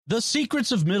The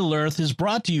Secrets of Middle-earth is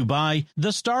brought to you by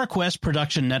the StarQuest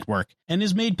Production Network and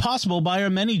is made possible by our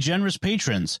many generous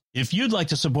patrons. If you'd like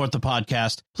to support the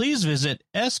podcast, please visit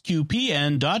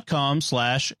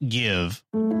sqpn.com/give.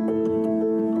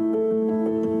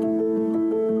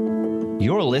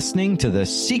 You're listening to The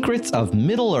Secrets of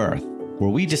Middle-earth, where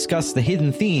we discuss the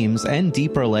hidden themes and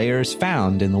deeper layers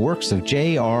found in the works of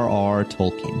J.R.R.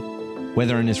 Tolkien,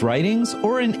 whether in his writings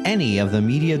or in any of the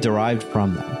media derived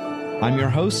from them. I'm your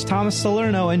host, Thomas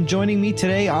Salerno, and joining me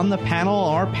today on the panel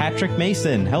are Patrick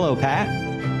Mason. Hello, Pat.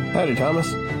 Howdy, Thomas.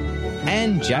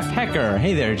 And Jeff Hecker.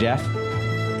 Hey there, Jeff.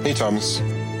 Hey, Thomas.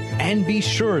 And be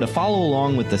sure to follow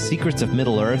along with The Secrets of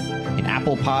Middle-earth in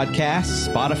Apple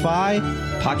Podcasts, Spotify,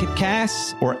 Pocket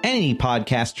Casts, or any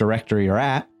podcast directory you're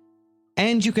at.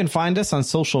 And you can find us on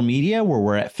social media where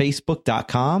we're at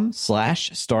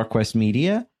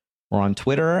facebook.com/StarQuestMedia, or on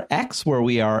Twitter, X, where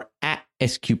we are at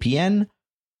SQPN,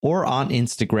 or on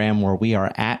Instagram, where we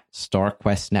are at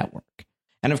StarQuest Network.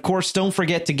 And of course, don't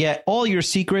forget to get all your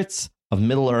Secrets of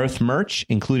Middle-earth merch,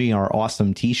 including our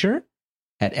awesome t-shirt,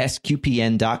 at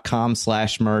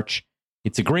sqpn.com/merch.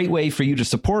 It's a great way for you to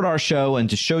support our show and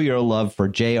to show your love for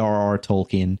J.R.R.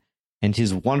 Tolkien and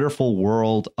his wonderful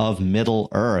world of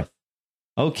Middle-earth.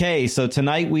 Okay, so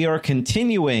tonight we are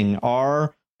continuing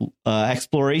our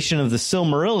exploration of the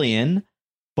Silmarillion.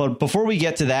 But before we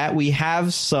get to that, we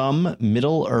have some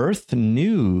Middle-earth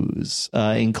news,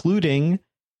 including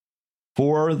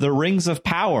for the Rings of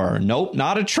Power. Nope,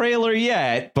 not a trailer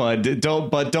yet, but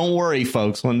don't worry,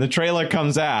 folks. When the trailer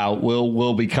comes out,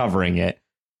 we'll be covering it.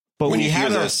 But when we you hear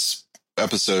have this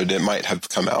episode, it might have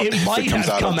come out. It might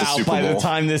have come out by the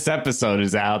time this episode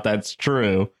is out. That's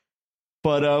true.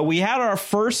 But we had our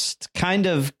first kind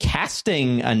of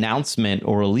casting announcement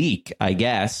or leak, I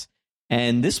guess.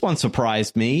 And this one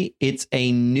surprised me. It's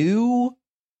a new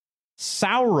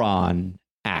Sauron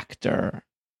actor.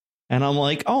 And I'm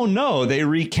like, oh, no, they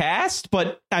recast.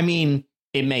 But I mean,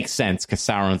 it makes sense because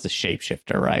Sauron's a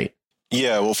shapeshifter, right?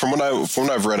 Yeah, well, from what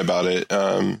I've read about it,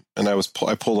 and I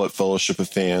pulled up Fellowship of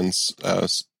Fans.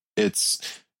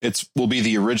 It will be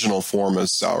the original form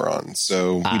as Sauron.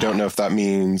 So we don't know if that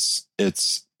means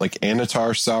it's like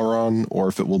Anatar Sauron or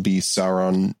if it will be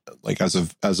Sauron like as a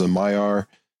Maiar.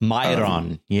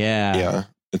 Myron, yeah. Yeah,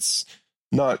 it's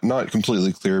not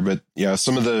completely clear, but yeah,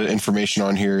 some of the information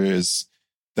on here is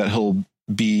that he'll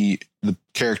be the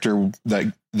character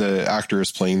that the actor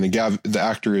is playing. The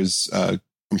actor is, I'm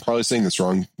probably saying this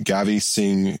wrong, Gavi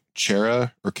Singh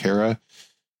Chera or Kara,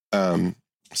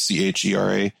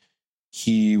 Chera.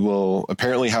 He will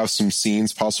apparently have some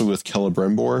scenes possibly with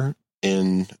Celebrimbor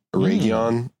in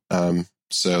Eregion.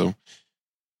 So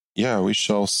yeah, we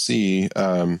shall see.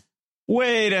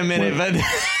 Wait a minute,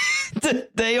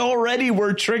 but they already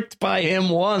were tricked by him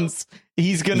once.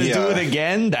 He's going to do it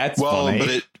again? That's funny. But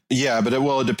it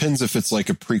depends if it's like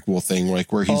a prequel thing,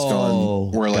 like where he's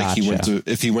gone, where like gotcha.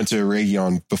 If he went to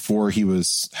Eregion before he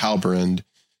was Halbrand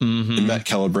and met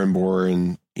Celebrimbor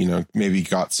and, you know, maybe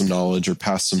got some knowledge or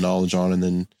passed some knowledge on. And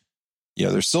then, yeah,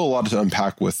 there's still a lot to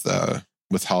unpack with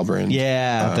Halbrand.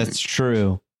 Yeah, that's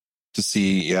true. To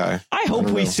see, yeah. I hope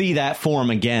we see that form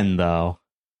again, though.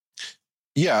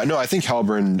 Yeah, no, I think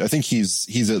Halbrand,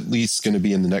 he's at least going to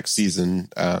be in the next season,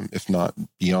 if not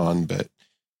beyond. But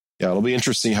yeah, it'll be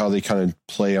interesting how they kind of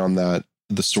play on the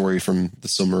story from the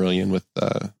Silmarillion with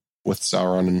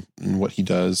Sauron and what he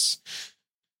does.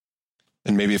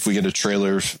 And maybe if we get a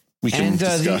trailer, we can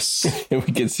discuss. We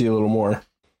can see a little more.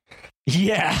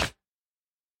 Yeah.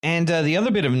 And the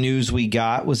other bit of news we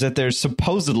got was that there's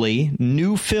supposedly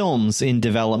new films in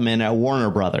development at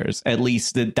Warner Brothers. At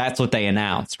least that's what they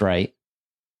announced, right?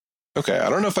 Okay, I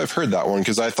don't know if I've heard that one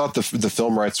because I thought the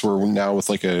film rights were now with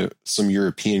like some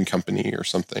European company or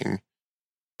something,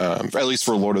 at least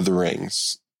for Lord of the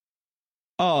Rings.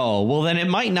 Oh, well, then it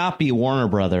might not be Warner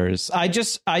Brothers. I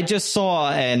just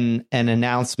saw an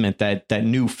announcement that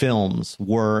new films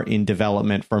were in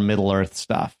development for Middle-earth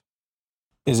stuff.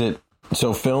 Is it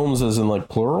so films as in like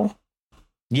plural?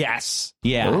 Yes.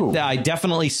 Yeah, Ooh. I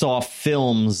definitely saw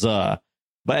films.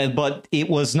 But it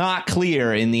was not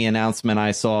clear in the announcement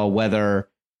I saw whether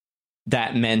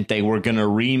that meant they were going to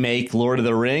remake Lord of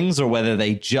the Rings or whether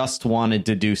they just wanted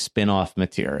to do spin-off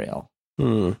material.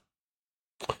 I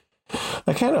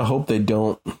kind of hope they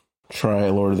don't try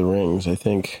Lord of the Rings. I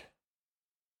think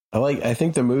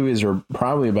the movies are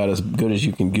probably about as good as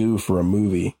you can do for a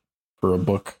movie, for a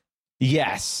book.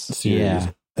 Yes. Series.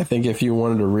 Yeah. I think if you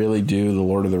wanted to really do the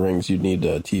Lord of the Rings, you'd need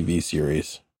a TV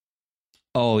series.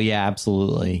 Oh, yeah,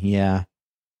 absolutely. Yeah.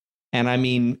 And I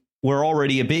mean, we're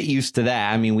already a bit used to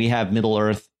that. I mean, we have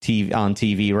Middle-earth TV on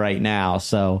TV right now.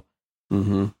 So,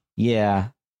 yeah.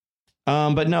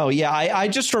 But no, yeah, I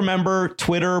just remember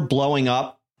Twitter blowing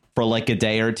up for like a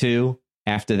day or two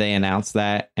after they announced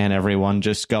that, and everyone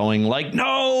just going like,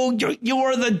 no, you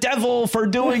are the devil for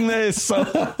doing this. So,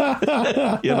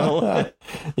 you know?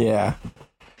 Yeah.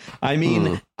 I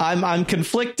mean, I'm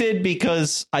conflicted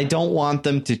because I don't want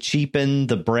them to cheapen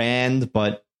the brand,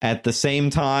 but at the same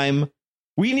time,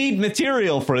 we need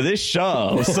material for this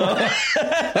show. So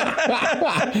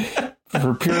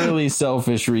for purely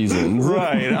selfish reasons.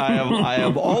 Right. I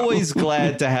am always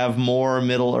glad to have more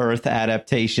Middle-earth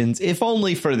adaptations, if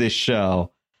only for this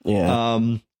show.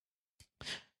 Yeah.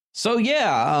 So,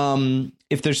 yeah,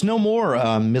 if there's no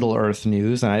more Middle-earth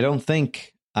news, and I don't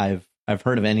think I've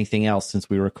heard of anything else since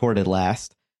we recorded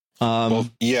last. Well,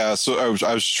 yeah, so I was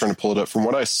just trying to pull it up. From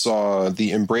what I saw,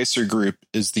 the Embracer Group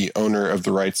is the owner of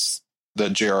the rights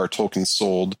that J.R.R. Tolkien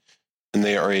sold, and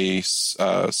they are a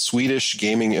Swedish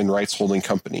gaming and rights holding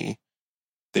company.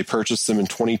 They purchased them in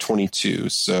 2022,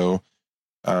 so...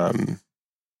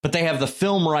 but they have the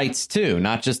film rights, too,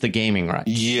 not just the gaming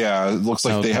rights. Yeah, it looks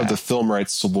like they have the film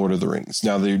rights to Lord of the Rings.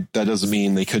 Now, that doesn't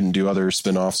mean they couldn't do other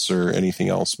spin-offs or anything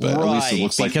else, but at least it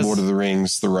looks like Lord of the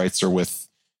Rings, the rights are with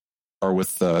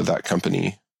that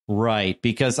company. Right,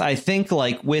 because I think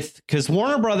because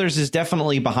Warner Brothers is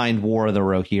definitely behind War of the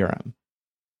Rohirrim.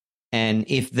 And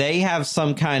if they have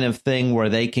some kind of thing where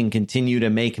they can continue to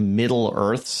make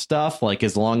Middle-earth stuff, like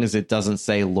as long as it doesn't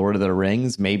say Lord of the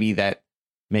Rings, maybe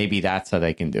that's how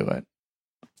they can do it.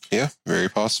 Yeah, very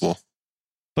possible.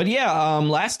 But yeah,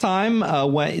 last time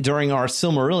during our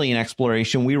Silmarillion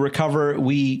exploration,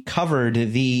 we covered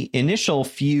the initial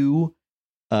few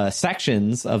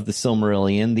sections of the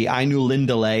Silmarillion, the Ainu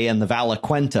Lindale and the Vala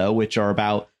Quenta, which are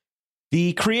about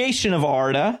the creation of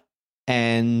Arda,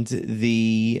 and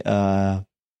the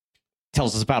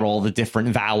tells us about all the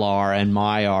different Valar and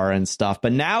Maiar and stuff.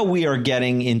 But now we are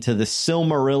getting into the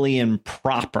Silmarillion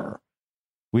proper,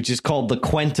 which is called the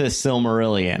Quenta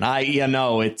Silmarillion.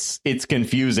 It's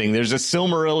confusing. There's a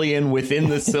Silmarillion within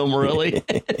the Silmarillion.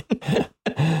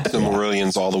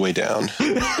 Silmarillion's all the way down.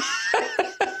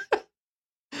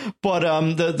 But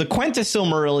the Quenta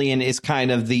Silmarillion is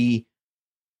kind of the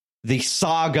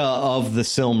saga of the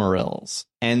Silmarils.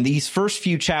 And these first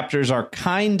few chapters are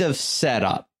kind of set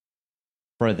up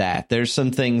for that. There's some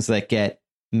things that get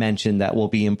mentioned that will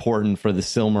be important for the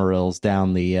Silmarils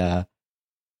down the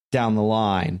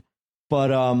line.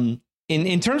 But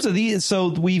in terms of these,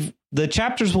 so the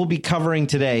chapters we'll be covering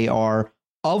today are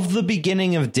Of the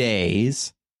Beginning of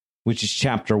Days, which is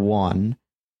chapter 1,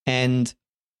 and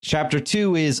chapter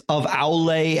 2 is Of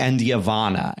Aule and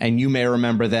Yavanna, and you may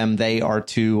remember them. They are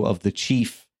two of the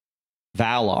chief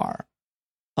Valar.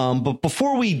 But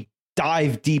before we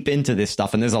dive deep into this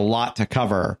stuff, and there's a lot to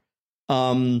cover,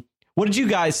 what did you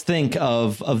guys think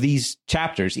of these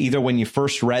chapters, either when you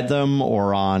first read them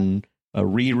or on a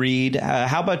reread?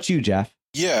 How about you, Jeff?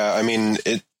 Yeah, I mean,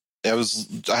 I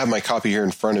have my copy here in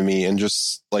front of me, and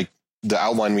just like the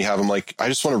outline we have, I'm like, I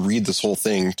just want to read this whole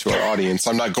thing to our audience.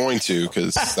 I'm not going to,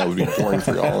 because that would be boring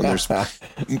for y'all. And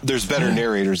there's better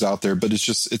narrators out there, but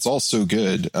it's all so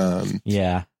good.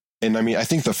 Yeah. And I mean, I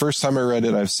think the first time I read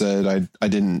it, I've said I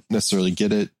didn't necessarily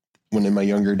get it when in my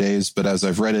younger days, but as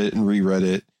I've read it and reread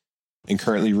it and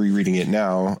currently rereading it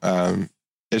now,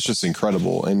 it's just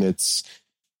incredible. And it's,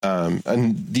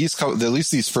 and these, at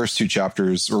least these first two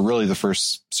chapters, or really the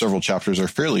first several chapters, are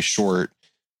fairly short,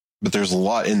 but there's a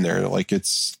lot in there. Like,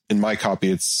 it's in my copy,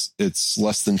 it's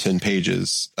less than 10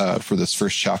 pages for this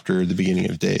first chapter, The Beginning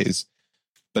of Days,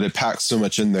 but it packs so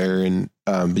much in there. And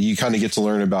but you kind of get to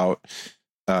learn about,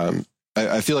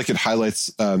 I feel like it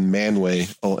highlights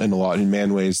Manwë in a lot. And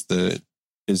Manwë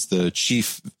is the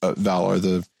chief Valar,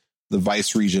 the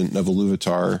vice regent of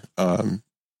Iluvatar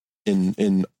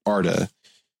in Arda,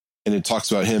 and it talks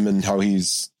about him and how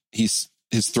his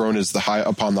throne is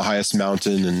upon the highest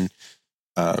mountain, and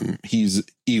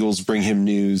eagles bring him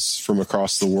news from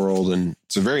across the world, and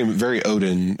it's a very, very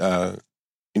Odin,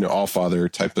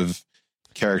 Allfather type of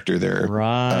character there,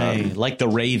 right? Like the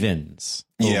ravens.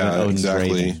 Yeah,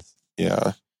 exactly. Ravens.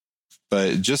 Yeah, but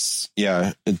it's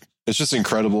just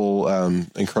incredible,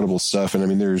 incredible stuff. And I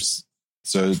mean,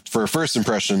 so for a first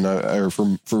impression, or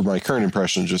for my current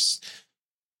impression, it's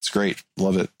great.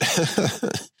 Love it.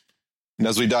 And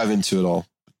as we dive into it all,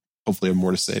 hopefully I have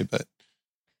more to say. But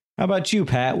how about you,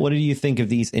 Pat? What did you think of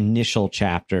these initial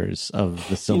chapters of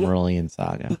the Silmarillion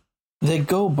saga? They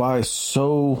go by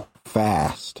so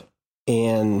fast,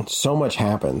 and so much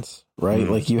happens, right?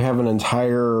 Like, you have an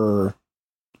entire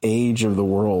age of the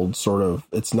world, sort of.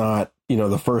 It's not,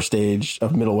 the first age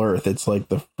of Middle Earth. It's like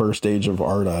the first age of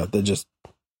Arda that just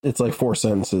it's like 4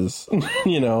 sentences.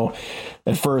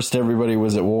 At first everybody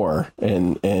was at war,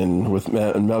 and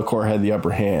Melkor had the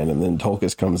upper hand, and then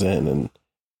Tolkis comes in, and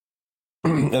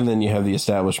then you have the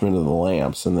establishment of the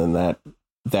lamps, and then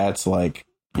that's like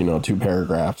 2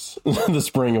 paragraphs, the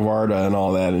spring of Arda and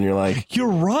all that, and you're like, you're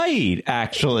right,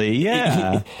 actually,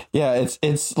 yeah. Yeah,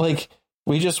 it's like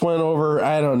we just went over,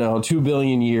 I don't know, 2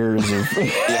 billion years of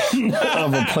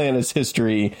of a planet's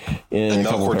history. And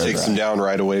Melkor takes him down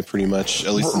right away, pretty much,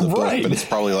 at least in the book. But it's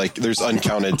probably like there's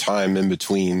uncounted time in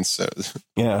between. So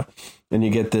yeah, and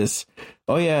you get this.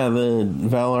 Oh yeah, the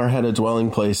Valar had a dwelling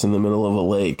place in the middle of a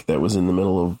lake that was in the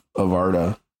middle of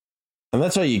Arda. And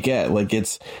that's all you get. Like,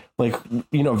 it's like,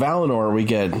 Valinor, we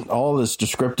get all this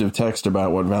descriptive text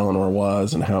about what Valinor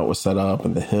was and how it was set up,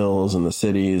 and the hills and the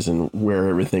cities and where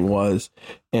everything was.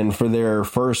 And for their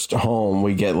first home,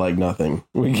 we get like nothing.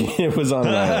 It was on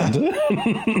an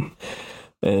island.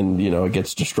 And, it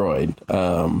gets destroyed.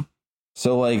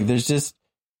 So like, there's just,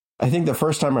 I think the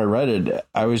first time I read it,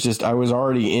 I was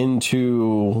already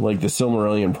into like the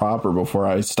Silmarillion proper before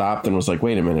I stopped and was like,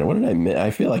 wait a minute, what did I miss?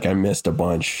 I feel like I missed a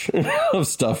bunch of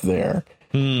stuff there.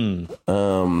 And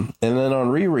then on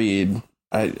reread,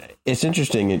 it's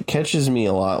interesting. It catches me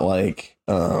a lot like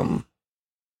the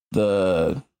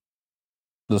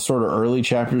sort of early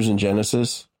chapters in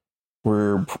Genesis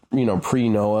where,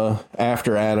 pre-Noah,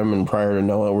 after Adam and prior to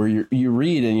Noah, where you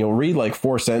read and you'll read like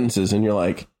 4 sentences and you're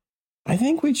like, I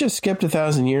think we just skipped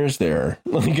 1,000 years there.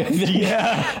 Like, I think,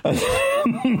 yeah.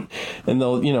 And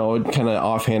they'll, it kind of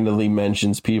offhandedly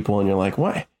mentions people, and you're like,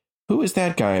 why? Who is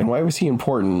that guy, and why was he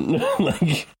important?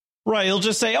 Like, right, he'll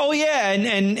just say, "Oh yeah,"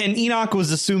 and Enoch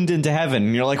was assumed into heaven,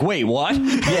 and you're like, "Wait, what?"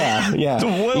 Yeah.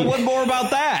 So what more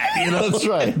about that? That's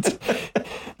right. The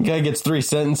guy gets 3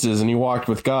 sentences, and he walked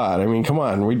with God. I mean, come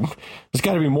on, there's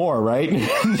got to be more, right?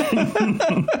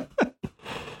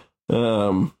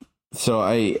 So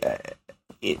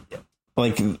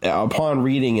upon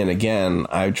reading it again,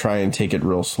 I try and take it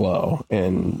real slow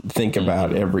and think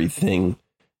about everything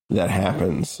that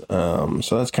happens. So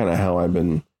that's kind of how I've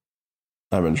been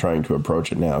trying to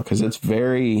approach it now, because it's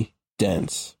very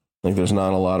dense. Like, there's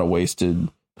not a lot of wasted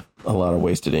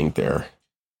ink there.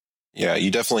 Yeah,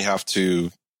 you definitely have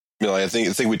to. I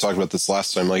think we talked about this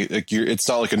last time. Like it's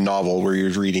not like a novel where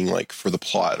you're reading like for the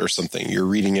plot or something. You're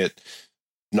reading it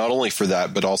not only for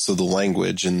that, but also the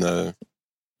language and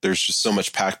there's just so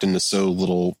much packed into so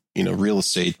little, real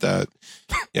estate that,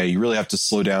 yeah, you really have to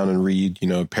slow down and read,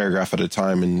 a paragraph at a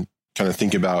time and kind of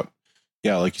think about,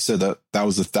 yeah, like you said, that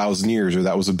was 1,000 years or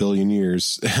that was 1 billion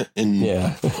years in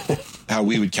how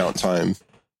we would count time.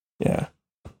 Yeah.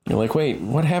 You're like, wait,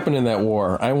 what happened in that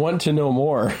war? I want to know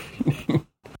more.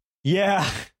 Yeah.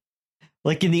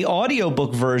 Like in the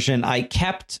audiobook version, I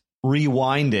kept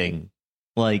rewinding,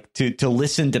 like to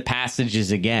listen to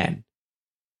passages again,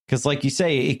 because like you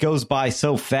say, it goes by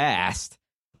so fast,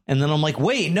 and then I'm like,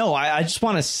 wait, no, I just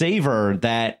want to savor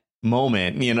that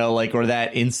moment, or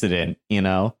that incident.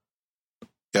 Yeah,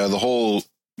 the whole,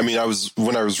 when I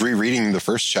was rereading the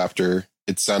first chapter,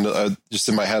 it sounded just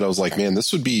in my head, I was like, man,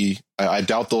 this would be, I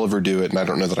doubt they'll ever do it, and I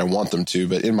don't know that I want them to,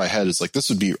 but in my head it's like, this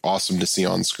would be awesome to see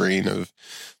on screen, of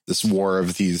this war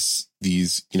of these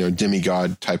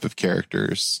demigod type of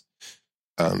characters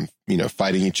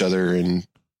fighting each other, and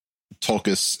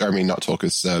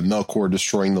Melkor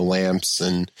destroying the lamps,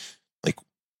 and like,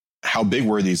 how big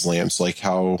were these lamps? Like,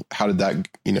 how did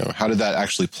that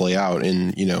actually play out?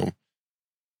 And,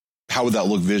 how would that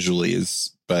look visually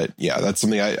but yeah, that's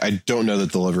something I don't know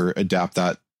that they'll ever adapt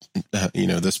that,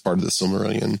 this part of the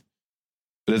Silmarillion.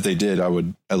 But if they did, I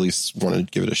would at least want to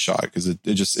give it a shot, because it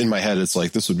just, in my head, it's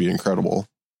like, this would be incredible.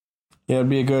 Yeah, it'd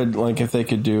be a good, like, if they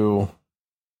could do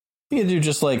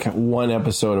just like 1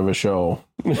 episode of a show,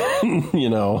 as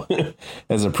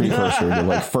a precursor to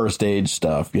like First Age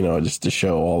stuff, just to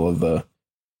show all of the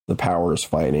powers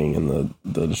fighting and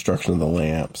the destruction of the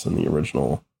lamps and the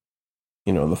original,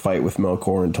 the fight with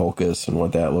Melkor and Tolkis and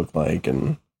what that looked like.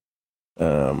 And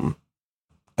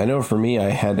I know for me, I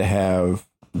had to have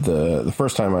the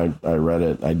first time I read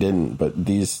it, I didn't, but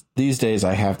these days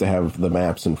I have to have the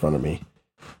maps in front of me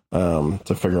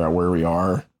to figure out where we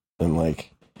are and like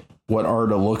what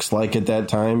Arda looks like at that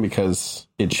time, because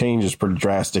it changes pretty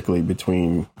drastically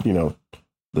between,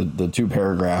 the 2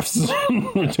 paragraphs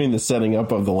between the setting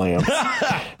up of the lamps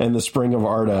and the spring of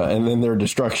Arda, and then their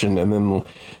destruction, and then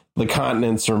the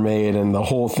continents are made, and the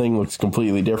whole thing looks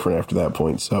completely different after that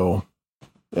point. So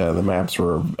yeah, the maps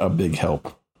were a big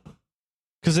help.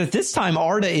 Because at this time,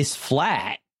 Arda is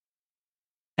flat,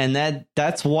 and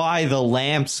that's why the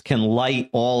lamps can light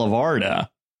all of Arda.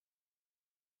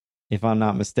 if I'm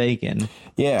not mistaken.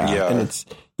 Yeah. And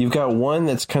you've got one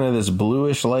that's kind of this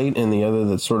bluish light and the other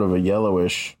that's sort of a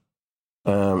yellowish.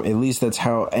 At least that's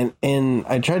how, and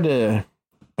I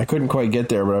couldn't quite get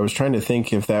there, but I was trying to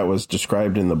think if that was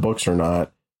described in the books or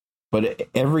not. But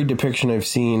every depiction I've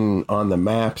seen on the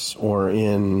maps or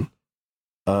in,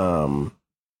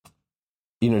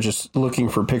 just looking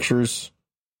for pictures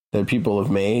that people have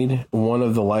made, one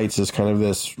of the lights is kind of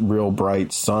this real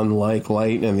bright sun-like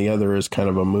light, and the other is kind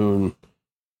of a moon,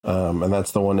 and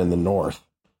that's the one in the north.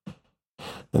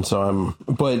 And so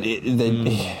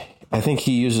I think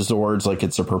he uses the words like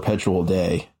it's a perpetual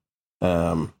day,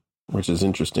 which is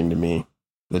interesting to me,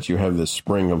 that you have this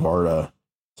spring of Arda.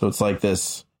 So it's like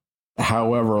this,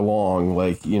 however long,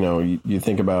 like, you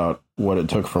think about what it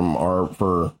took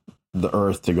for the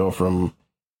Earth to go from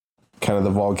kind of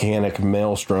the volcanic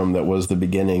maelstrom that was the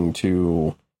beginning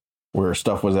to where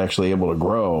stuff was actually able to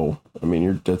grow. I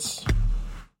mean, I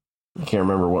can't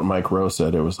remember what Mike Rowe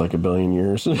said. It was like 1 billion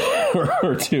years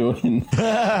or two, and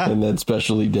that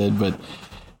specially did. But,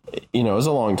 it was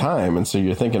a long time. And so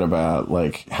you're thinking about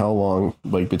like how long,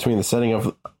 like between the setting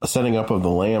up of the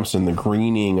lamps and the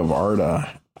greening of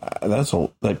Arda,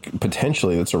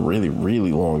 potentially that's a really,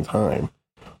 really long time.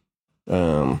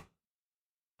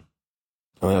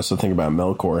 I also think about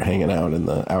Melkor hanging out in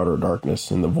the outer darkness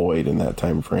and the void in that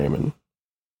time frame, and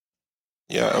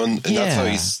that's how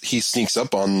he sneaks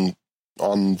up on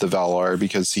the Valar,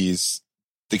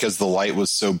 because the light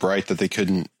was so bright that they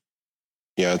couldn't.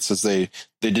 Yeah, it says they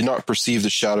did not perceive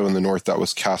the shadow in the north that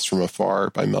was cast from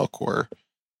afar by Melkor.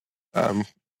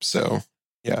 So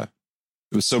yeah,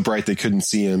 it was so bright they couldn't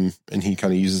see him, and he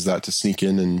kind of uses that to sneak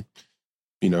in and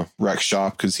wreck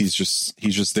shop, because he's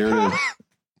just there to.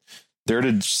 There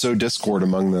to sow discord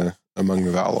among the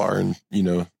Valar, and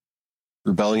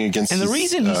rebelling against. And the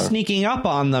reason he's sneaking up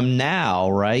on them now,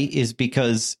 right, is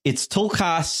because it's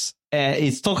Tulkas.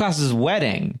 It's Tulkas's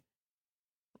wedding,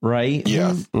 right?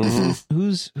 Yeah.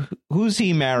 Who's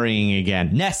he marrying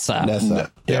again?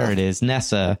 Nessa. There it is,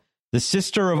 Nessa, the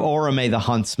sister of Orome the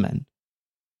Huntsman,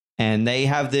 and they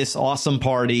have this awesome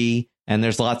party, and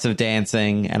there's lots of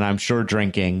dancing, and I'm sure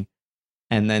drinking,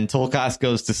 and then Tulkas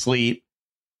goes to sleep.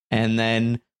 And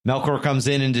then Melkor comes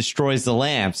in and destroys the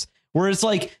lamps. Whereas,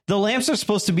 like, the lamps are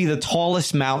supposed to be the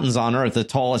tallest mountains on Earth, the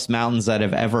tallest mountains that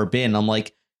have ever been. I'm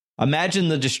like, imagine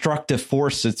the destructive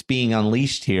force that's being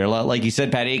unleashed here. Like you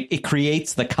said, Patty, it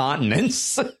creates the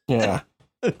continents. Yeah.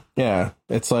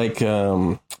 It's like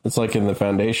in the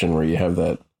Foundation where you have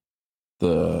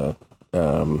the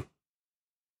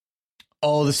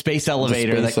space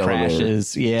elevator that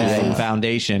crashes. Yeah, in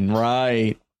Foundation,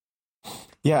 right?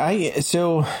 Yeah,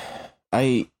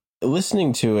 I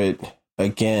listening to it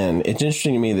again, it's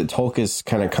interesting to me that Tulkas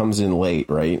kind of comes in late,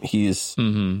 right? He's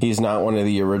not one of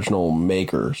the original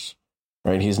makers,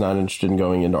 right? He's not interested in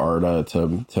going into Arda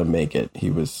to make it.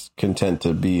 He was content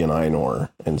to be in Ainur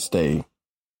and stay,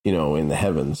 in the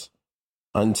heavens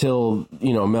until,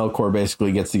 Melkor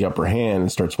basically gets the upper hand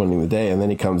and starts winning the day, and then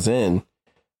he comes in.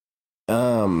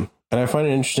 And I find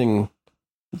it interesting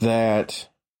that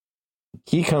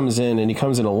he comes in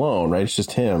alone, right? It's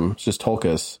just him. It's just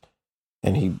Tulkas.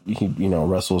 And he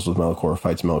wrestles with Melkor,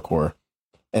 fights Melkor.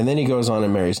 And then he goes on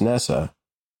and marries Nessa.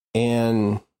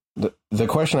 And the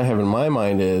question I have in my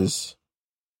mind is,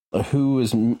 who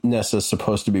is Nessa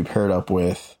supposed to be paired up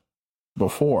with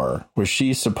before? Was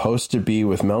she supposed to be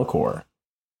with Melkor?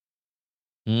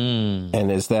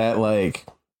 And is that like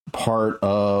part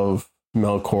of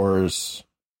Melkor's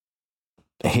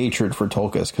hatred for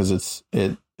Tulkas? Because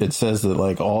it says that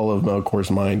like all of Melkor's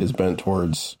mind is bent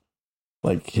towards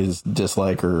like his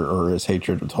dislike or his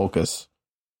hatred of Tulkas.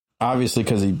 Obviously,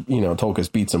 because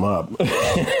Tulkas beats him up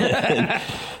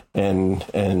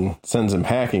and sends him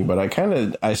packing. But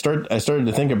I started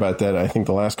to think about that. I think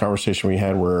the last conversation we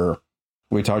had where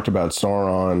we talked about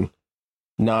Sauron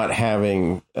not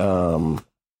having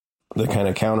the kind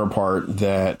of counterpart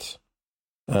that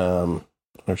Is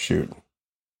it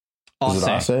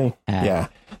Ase? Yeah,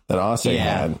 that Ase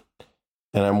had.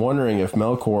 And I'm wondering if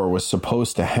Melkor was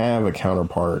supposed to have a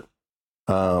counterpart,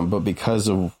 but because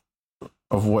of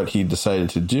what he decided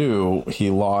to do, he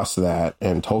lost that,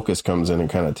 and Tulkas comes in and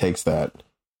kind of takes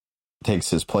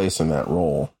his place in that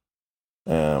role.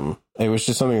 It was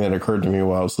just something that occurred to me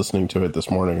while I was listening to it this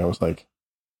morning. I was like,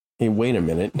 hey, wait a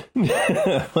minute.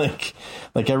 like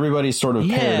everybody's sort of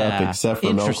paired up except for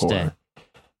Melkor.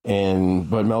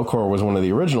 But Melkor was one of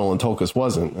the original and Tulkas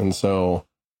wasn't. And so,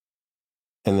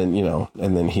 and then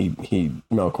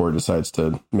Melkor decides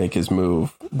to make his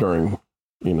move during,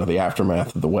 the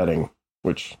aftermath of the wedding,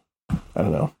 which I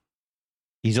don't know.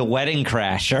 He's a wedding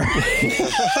crasher.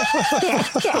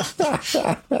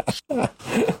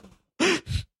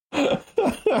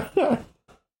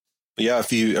 Yeah,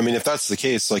 if that's the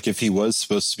case, like if he was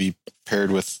supposed to be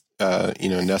paired with,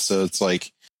 Nessa, it's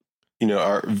like,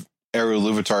 our Eru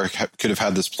Iluvatar could have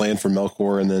had this plan for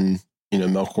Melkor, and then,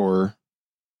 Melkor,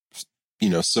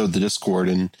 sowed the discord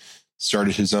and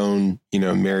started his own,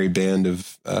 merry band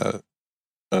of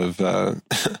Ainur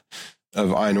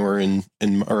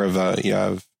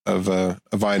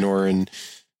of Ainur, and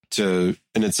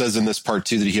it says in this part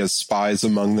too that he has spies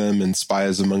among them and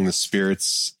spies among the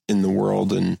spirits in the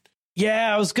world. And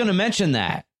yeah, I was going to mention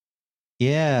that.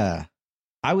 Yeah,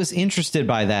 I was interested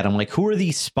by that. I'm like, who are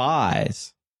these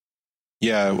spies?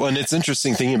 Yeah, well, and it's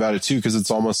interesting thinking about it too, because it's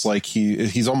almost like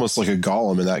he's almost like a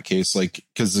Gollum in that case, like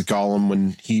because the Gollum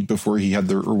when he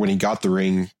got the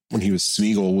ring, when he was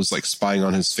Smeagol, was like spying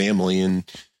on his family and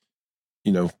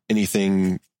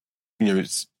anything, and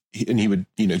he would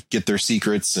get their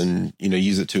secrets and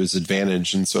use it to his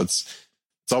advantage, and so it's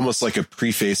almost like a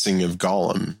prefacing of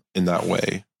Gollum in that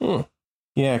way.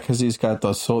 Yeah, because he's got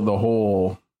the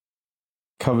whole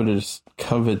covetous.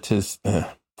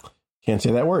 Can't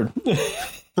say that word.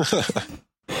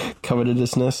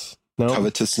 Covetousness. No,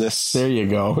 covetousness. There you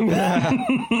go.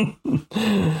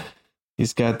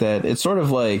 He's got that. It's sort of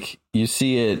like you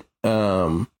see it,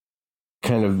 kind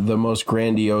of the most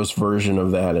grandiose version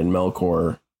of that in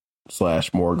Melkor /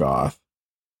 Morgoth,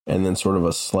 and then sort of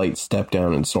a slight step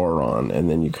down in Sauron,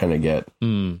 and then you kind of get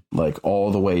like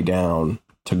all the way down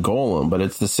to Golem. But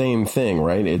it's the same thing,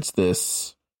 right? It's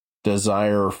this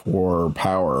desire for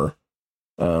power.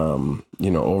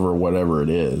 Over whatever it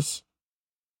is.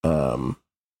 And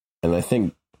I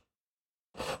think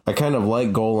I kind of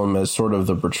like Golem as sort of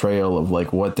the portrayal of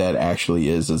like what that actually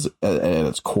is at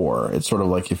its core. It's sort of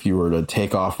like if you were to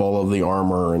take off all of the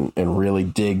armor and really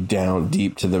dig down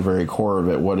deep to the very core of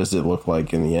it, what does it look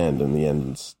like in the end? In the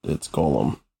end, it's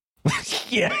Golem.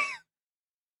 Yeah.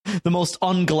 The most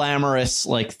unglamorous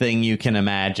like thing you can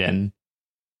imagine,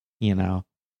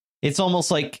 It's almost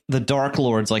like the Dark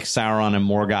Lords, like Sauron and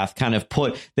Morgoth, kind of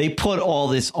put all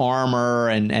this armor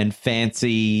and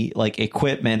fancy like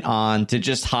equipment on to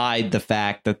just hide the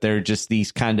fact that they're just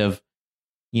these kind of,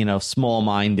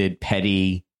 small-minded,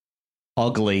 petty,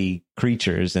 ugly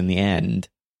creatures in the end.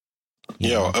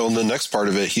 Yeah. On the next part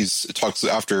of it, it talks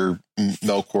after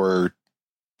Melkor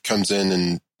comes in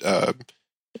and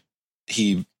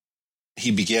he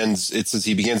begins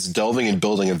delving and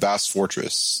building a vast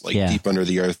fortress, deep under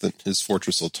the earth, in his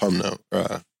fortress of Tumno.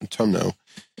 And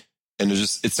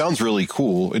it sounds really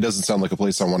cool. It doesn't sound like a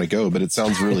place I want to go, but it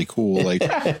sounds really cool. Like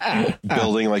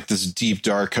building like this deep,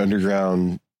 dark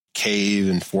underground cave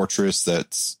and fortress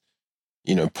that's,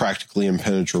 practically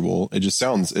impenetrable. It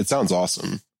sounds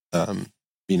awesome.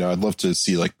 I'd love to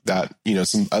see like that,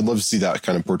 I'd love to see that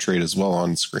kind of portrayed as well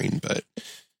on screen, but,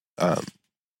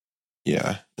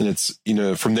 yeah, and it's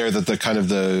from there that the kind of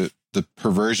the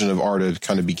perversion of Arda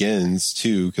kind of begins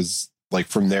too, because like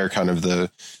from there kind of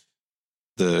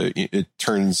it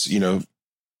turns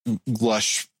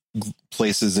lush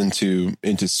places into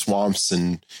swamps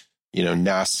and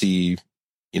nasty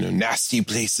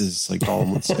places, like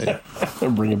Gollum would say.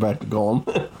 Bring it back to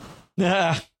Gollum.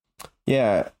 Yeah,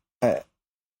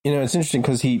 it's interesting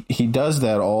because he does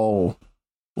that all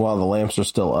while the lamps are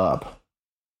still up.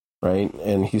 Right.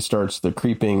 And he starts the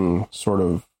creeping sort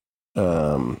of, I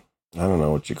don't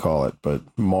know what you call it, but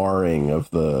marring of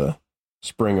the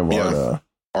spring of Arda.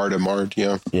 Arda marred.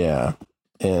 Yeah. Yeah.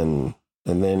 And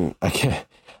then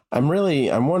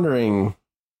I'm wondering,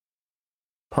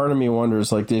 part of me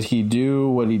wonders, like, did he do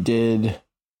what he did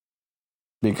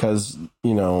because,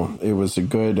 it was a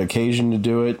good occasion to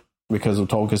do it because of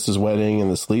Tulkas' wedding and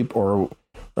the sleep, or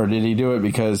did he do it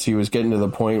because he was getting to the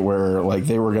point where like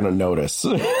they were going to notice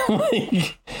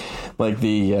like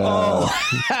the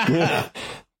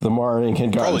the marring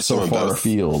had gotten so far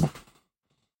afield?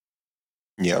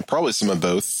 Yeah, probably some of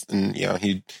both. And yeah,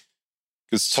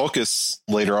 because Tulkas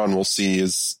later on we'll see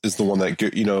is the one that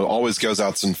always goes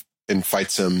out and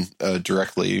fights him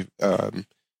directly.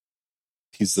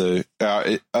 He's the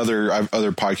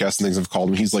other podcasts and things have called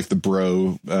him. He's like the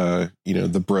bro,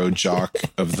 the bro jock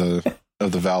of the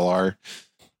Valar.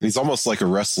 And he's almost like a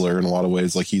wrestler in a lot of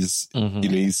ways. Like he's,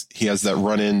 he has that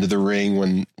run into the ring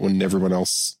when everyone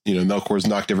else, Melkor's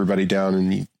knocked everybody down,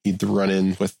 and he'd run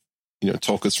in with,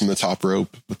 Tulkas from the top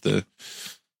rope with the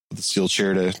steel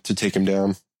chair to take him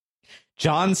down.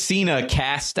 John Cena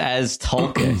cast as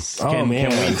Tulkas. Can we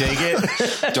dig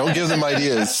it? Don't give them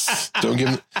ideas. Don't give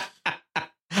them.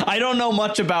 I don't know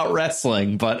much about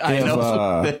wrestling, but I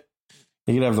know.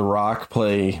 You could have The Rock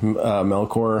play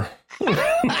Melkor.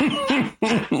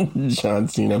 John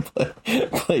Cena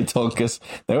play Tulkas.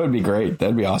 That would be great.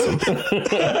 That'd be awesome.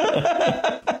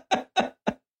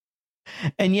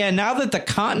 And yeah, now that the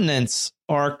continents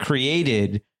are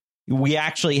created, we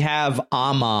actually have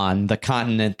Aman, the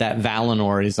continent that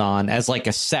Valinor is on, as like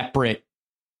a separate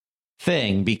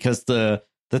thing, because the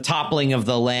toppling of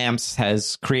the lamps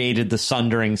has created the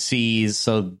Sundering Seas.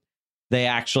 So they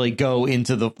actually go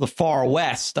into the far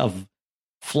west of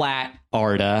flat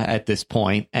Arda at this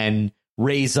point and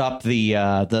raise up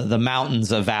the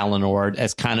mountains of Valinor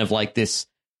as kind of like this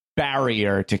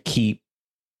barrier to keep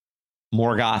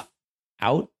Morgoth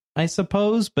out, I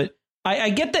suppose. But I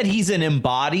get that he's an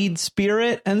embodied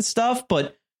spirit and stuff,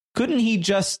 but couldn't he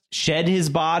just shed his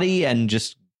body and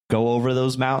just go over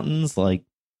those mountains? Like,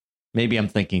 maybe I'm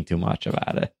thinking too much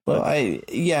about it. Well,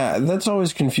 that's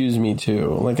always confused me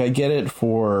too. Like, I get it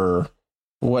for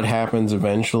what happens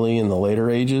eventually in the later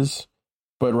ages,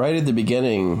 but right at the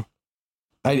beginning,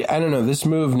 I don't know, this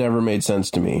move never made sense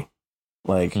to me.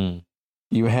 Like,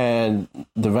 you had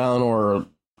the Valinor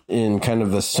in kind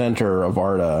of the center of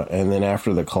Arda, and then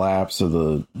after the collapse of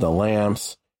the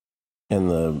lamps and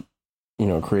the,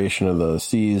 creation of the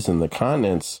seas and the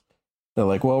continents, they're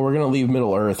like, well, we're going to leave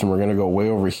Middle Earth and we're going to go way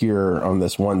over here on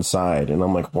this one side. And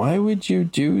I'm like, why would you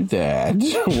do that?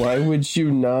 Why would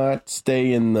you not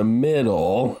stay in the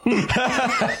middle?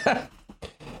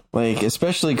 Like,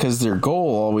 especially because their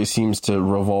goal always seems to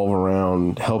revolve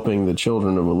around helping the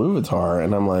children of Iluvatar.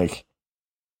 And I'm like,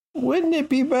 wouldn't it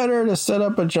be better to set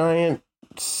up a giant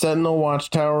sentinel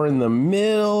watchtower in the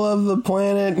middle of the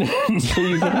planet so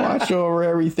you can watch over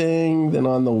everything than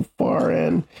on the far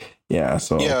end? Yeah.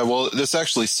 Well, this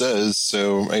actually says,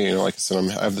 so, like I said,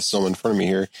 I have the film in front of me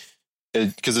here,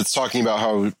 because it's talking about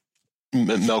how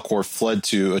Melkor fled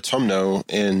to Autumno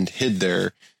and hid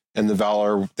there, and the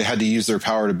Valar, they had to use their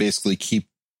power to basically keep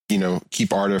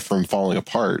Arda from falling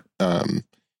apart. And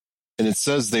it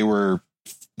says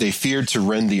they feared to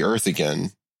rend the earth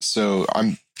again. So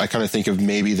I kind of think of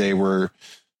maybe they were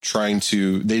they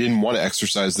didn't want to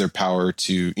exercise their power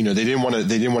to, they didn't want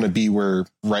to be where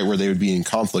they would be in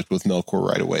conflict with Melkor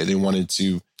right away. They wanted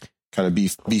to kind of be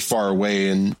far away,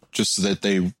 and just so that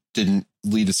they didn't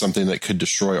lead to something that could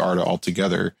destroy Arda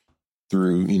altogether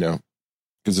through,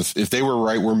 because if they were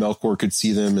right where Melkor could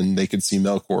see them and they could see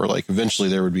Melkor, like eventually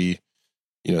there would be,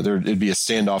 it'd be a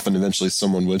standoff, and eventually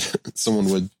someone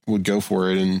would go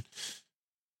for it and,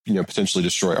 potentially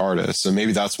destroy Arda. So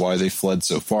maybe that's why they fled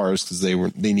so far, is because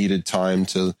they needed time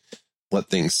to let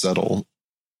things settle.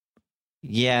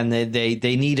 Yeah, and they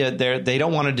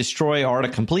don't want to destroy Arda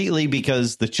completely,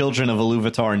 because the children of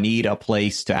Iluvatar need a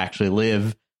place to actually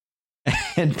live.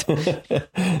 And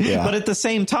but at the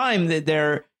same time,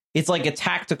 it's like a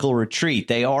tactical retreat.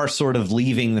 They are sort of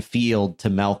leaving the field to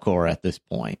Melkor at this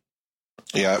point.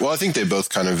 Yeah, well, I think they both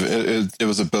kind of it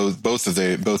was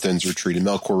both ends retreated.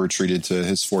 Melkor retreated to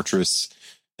his fortress,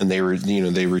 and they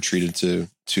retreated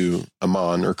to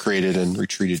Aman, or created and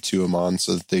retreated to Aman,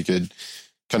 so that they could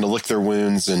kind of lick their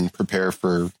wounds and prepare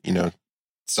for,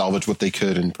 salvage what they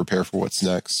could and prepare for what's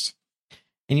next.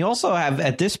 And you also have,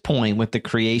 at this point, with the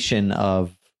creation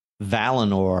of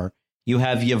Valinor, you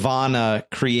have Yavanna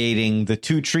creating the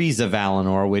two trees of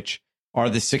Valinor, which are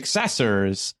the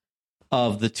successors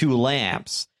of the two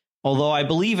lamps. Although I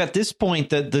believe at this point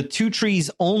that the two trees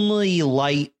only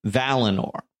light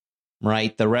Valinor,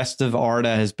 right? The rest of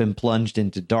Arda has been plunged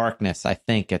into darkness, I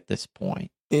think, at this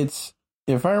point. It's,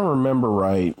 if I remember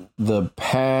right, the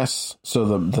pass, so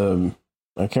the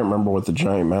I can't remember what the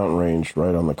giant mountain range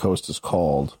right on the coast is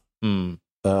called.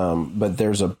 But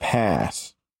there's a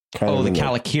pass. The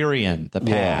Calicurian, the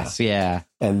pass, yeah.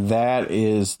 And that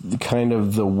is kind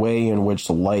of the way in which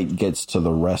the light gets to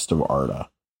the rest of Arda,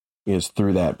 is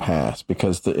through that pass.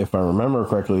 Because if I remember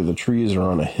correctly, the trees are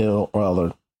on a hill.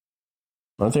 Well,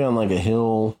 aren't they on like a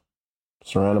hill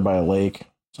surrounded by a lake?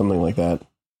 Something like that.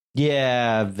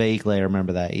 Yeah, vaguely I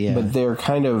remember that, yeah. But they're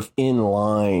kind of in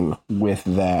line with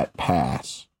that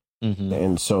pass. Mm-hmm.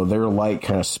 And so their light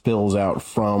kind of spills out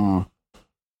from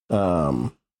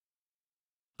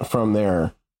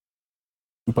there,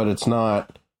 but it's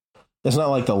not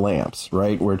like the lamps,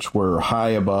 right, which were high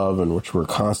above and which were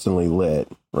constantly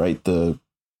lit, right? The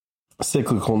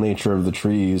cyclical nature of the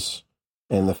trees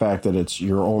and the fact that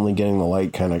you're only getting the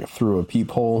light kind of through a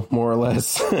peephole, more or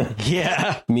less,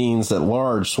 yeah, means that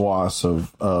large swaths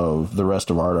of the rest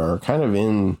of Arda are kind of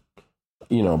in,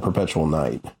 perpetual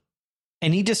night.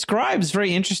 And he describes,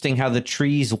 very interesting, how the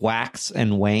trees wax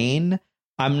and wane.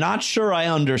 I'm not sure I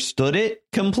understood it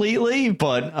completely,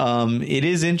 but it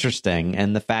is interesting.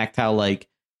 And the fact how, like,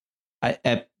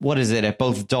 at what is it? At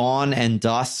both dawn and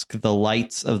dusk, the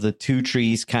lights of the two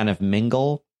trees kind of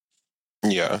mingle.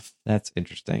 Yeah. That's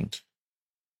interesting.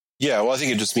 Yeah, well, I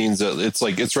think it just means that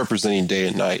it's representing day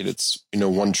and night. It's,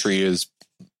 one tree is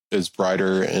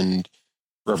brighter and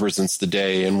represents the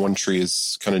day, and one tree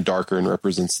is kind of darker and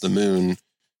represents the moon.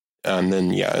 And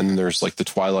then, and there's like the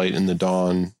twilight and the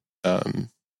dawn,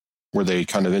 where they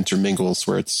kind of intermingles,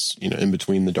 where it's, in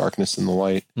between the darkness and the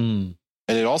light. Mm.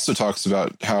 And it also talks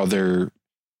about how dew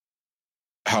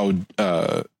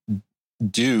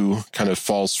kind of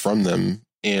falls from them,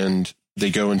 and they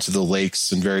go into the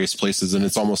lakes and various places, and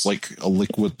it's almost like a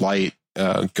liquid light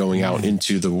going out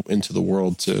into the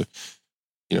world. To,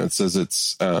 it says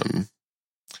it's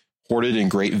hoarded in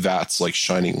great vats like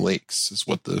shining lakes, is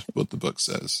what the book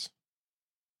says.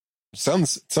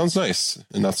 Sounds nice.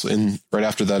 And that's right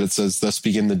after that it says, thus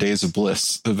begin the days of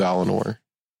bliss of Valinor.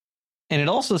 And it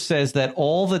also says that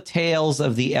all the tales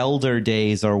of the elder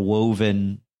days are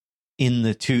woven in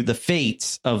the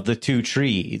fates of the two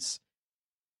trees,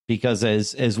 because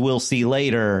as we'll see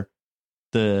later,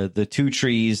 the two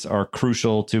trees are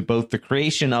crucial to both the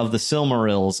creation of the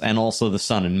Silmarils and also the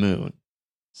sun and moon.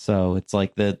 So it's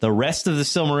like the rest of the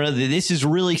Silmaril, this is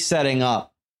really setting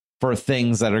up for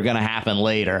things that are going to happen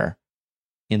later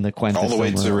in the Quenta Silmarillion. All the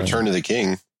way to Return of the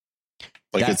King.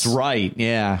 Like, that's right,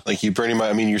 yeah. Like, you pretty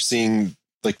much, you're seeing,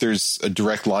 like, there's a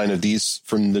direct line of these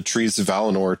from the trees of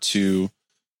Valinor to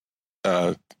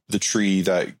the tree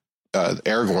that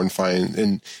Aragorn finds.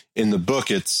 In the book,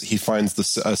 he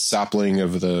finds a sapling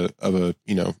of a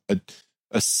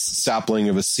sapling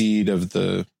of a seed of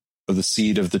the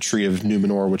seed of the tree of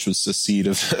Numenor, which was the seed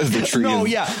of the tree. No,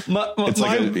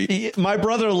 my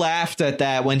brother laughed at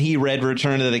that when he read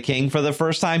Return of the King for the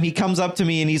first time. He comes up to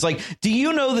me and he's like, "Do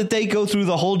you know that they go through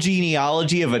the whole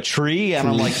genealogy of a tree?" And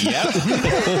I'm like, "Yep."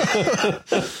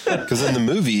 Because in the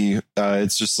movie,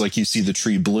 it's just like you see the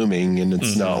tree blooming, and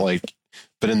it's not like.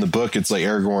 But in the book, it's like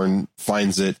Aragorn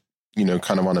finds it,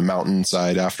 kind of on a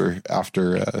mountainside after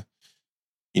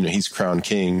he's crowned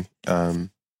king.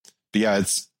 But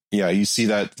you see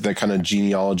that kind of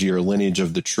genealogy or lineage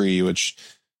of the tree, which,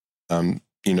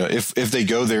 if they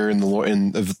go there later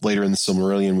in the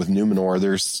Silmarillion with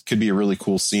Numenor, could be a really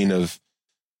cool scene of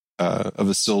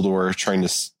Isildur trying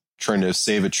to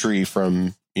save a tree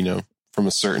from a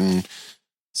certain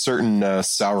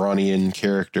Sauronian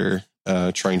character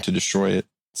trying to destroy it.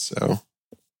 So.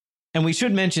 And we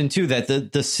should mention too that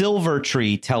the silver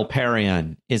tree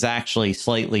Telperion is actually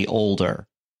slightly older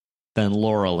than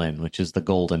Laurelin, which is the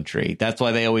golden tree. That's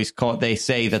why they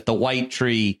say that the white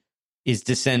tree is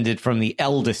descended from the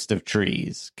eldest of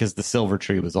trees, because the silver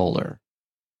tree was older.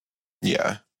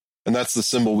 Yeah. And that's the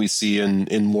symbol we see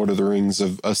in Lord of the Rings,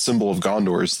 of a symbol of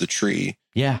Gondor is the tree.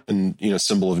 Yeah. And,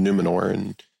 symbol of Numenor.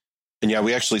 And yeah,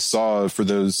 we actually saw for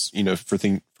those, for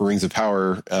Rings of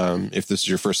Power, if this is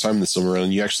your first time in the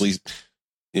Silmarillion, you actually,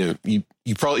 you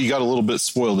got a little bit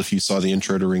spoiled if you saw the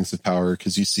intro to Rings of Power,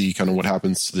 because you see kind of what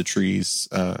happens to the trees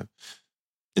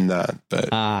in that. But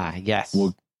yes,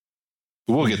 we'll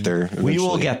get there. Eventually. We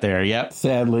will get there. Yep.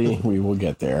 Sadly, we will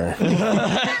get there.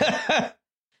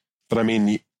 But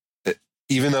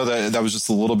even though that was just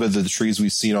a little bit of the trees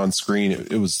we've seen on screen,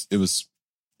 it was.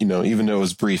 Even though it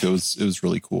was brief, it was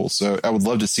really cool. So I would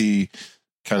love to see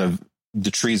kind of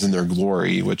the trees in their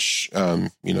glory, which,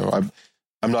 I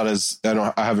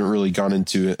haven't really gone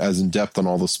into it as in depth on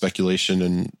all the speculation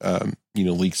and,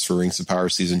 leaks for Rings of Power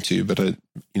season 2, but,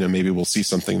 maybe we'll see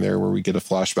something there where we get a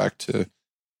flashback to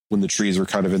when the trees were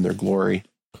kind of in their glory.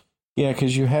 Yeah.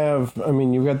 Cause you've got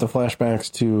the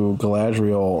flashbacks to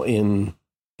Galadriel in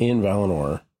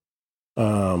Valinor.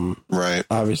 Right.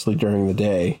 Obviously during the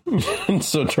day. And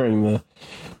so during the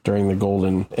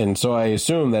golden, and so I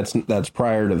assume that's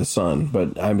prior to the sun,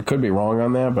 but I could be wrong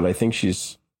on that, but I think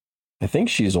she's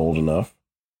old enough.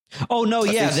 Oh no,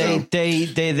 yeah,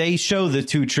 they show the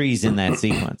two trees in that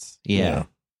sequence. Yeah.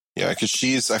 Yeah,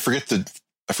 because I forget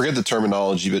the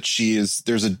terminology, but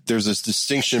there's a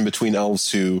distinction between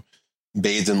elves who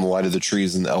bathed in the light of the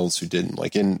trees and the elves who didn't.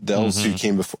 Like in the elves who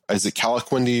came before, is it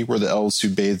Calaquendi, were the elves who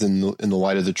bathed in the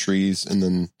light of the trees, and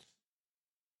then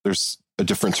there's a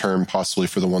different term possibly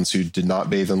for the ones who did not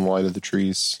bathe in the light of the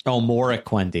trees. Oh,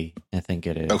 Moraquendi, I think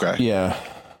it is. Okay. Yeah.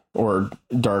 Or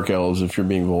dark elves if you're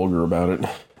being vulgar about it.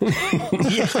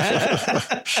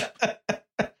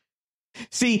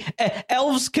 See,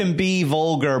 elves can be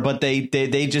vulgar, but they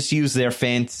just use their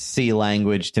fancy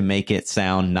language to make it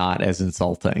sound not as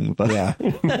insulting. But yeah.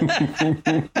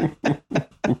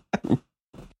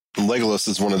 Legolas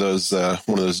is one of those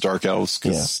dark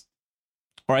elves,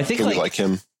 or I think like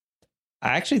him.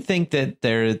 I actually think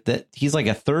that he's like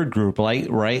a third group, right?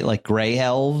 Like gray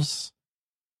elves,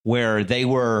 where they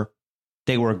were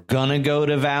gonna go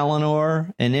to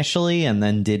Valinor initially and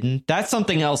then didn't. That's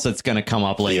something else that's gonna come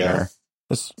up later. Yeah.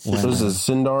 This is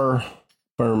Sindar,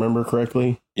 if I remember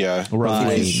correctly. Yeah,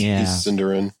 right. He's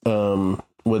Sindarin.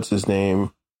 What's his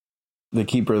name? The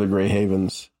Keeper of the Grey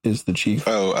Havens is the chief.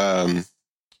 Círdan.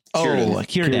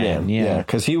 Círdan, yeah,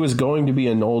 because he was going to be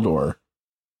a Noldor,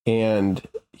 and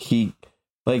he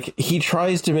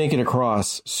tries to make it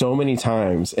across so many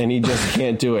times, and he just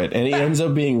can't do it, and he ends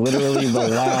up being literally the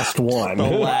last one, the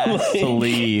last to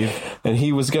leave, and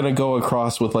he was gonna go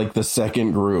across with like the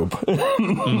second group.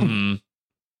 Mm-hmm.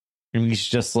 And he's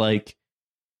just like,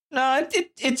 no,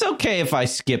 it's okay if I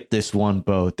skip this one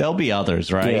boat. There'll be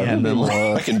others, right? Yeah, and then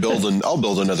I'll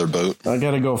build another boat. I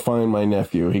gotta go find my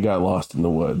nephew. He got lost in the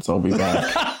woods. I'll be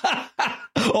back.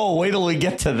 Oh, wait till we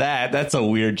get to that. That's a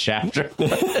weird chapter.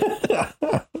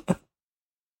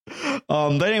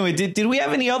 But anyway, did we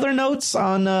have any other notes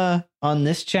on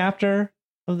this chapter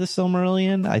of the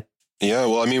Silmarillion? Yeah,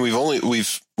 well, I mean, we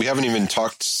haven't even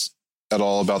talked at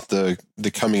all about the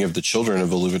coming of the children of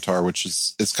Iluvatar, which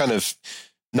it's kind of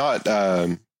not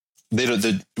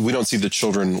we don't see the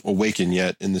children awaken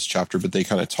yet in this chapter, but they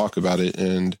kind of talk about it,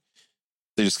 and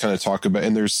they just kind of talk about,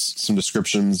 and there's some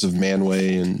descriptions of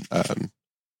Manwë, and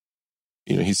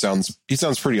he sounds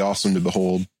pretty awesome to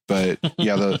behold. But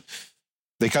yeah,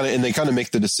 they kind of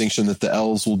make the distinction that the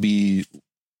elves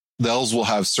will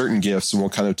have certain gifts and will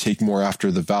kind of take more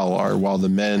after the Valar, while the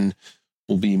men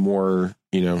will be more,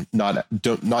 not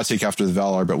take after the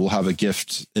Valar, but will have a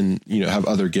gift and, have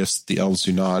other gifts the elves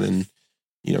do not. And,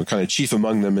 kind of chief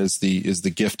among them is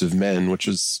the gift of men, which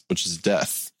is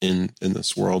death in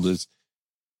this world, is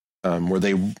where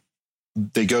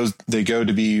they go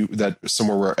to be that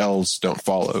somewhere where elves don't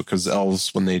follow, because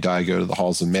elves, when they die, go to the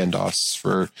halls of Mandos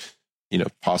for,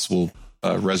 possible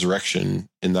resurrection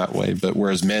in that way. But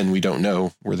whereas men, we don't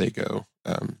know where they go.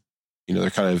 They're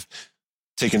kind of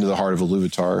taken to the heart of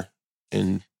Iluvatar,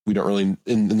 and we don't really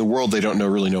in the world, they don't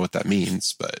really know what that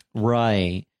means. But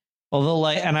right. Although,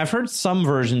 and I've heard some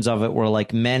versions of it where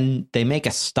like men, they make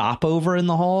a stopover in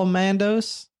the Hall of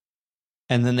Mandos,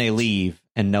 and then they leave,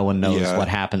 and no one knows what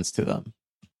happens to them.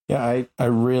 Yeah, I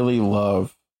really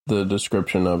love the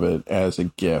description of it as a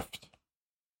gift.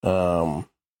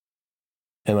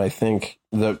 And I think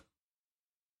that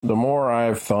the more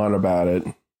I've thought about it,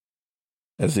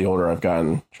 as the older I've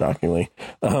gotten, shockingly,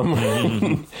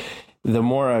 the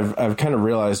more I've kind of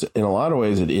realized in a lot of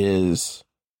ways it is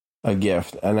a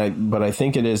gift. But I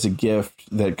think it is a gift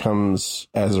that comes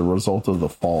as a result of the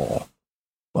fall.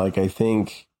 Like, I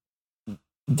think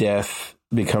death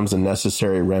becomes a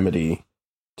necessary remedy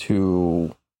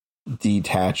to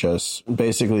detach us,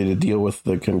 basically to deal with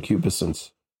the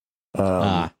concupiscence,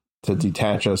 to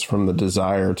detach us from the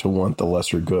desire to want the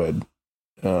lesser good,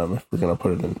 if we're going to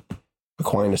put it in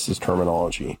Aquinas'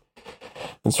 terminology.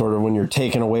 And sort of when you're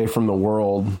taken away from the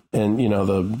world, and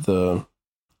the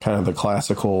kind of the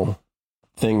classical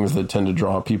things that tend to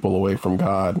draw people away from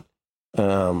God,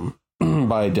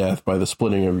 by death, by the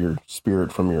splitting of your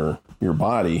spirit from your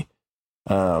body,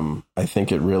 I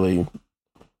think it really,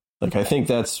 I think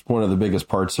that's one of the biggest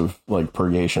parts of like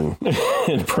purgation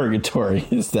and purgatory,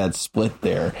 is that split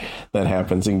there that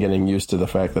happens, and getting used to the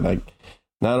fact that I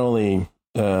not only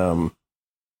I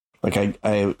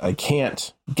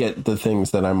can't get the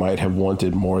things that I might have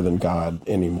wanted more than God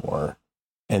anymore,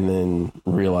 and then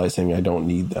realizing I don't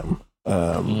need them.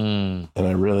 And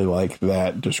I really like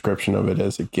that description of it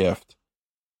as a gift.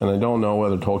 And I don't know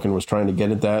whether Tolkien was trying to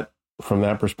get at that from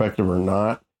that perspective or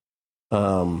not.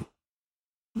 But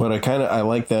I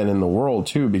like that in the world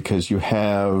too, because you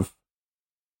have,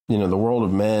 the world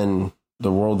of men,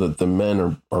 the world that the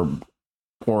men are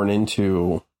born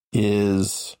into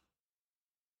is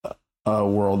a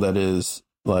world that is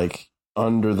like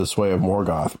under the sway of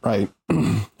Morgoth, right?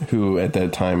 Who at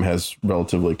that time has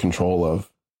relatively control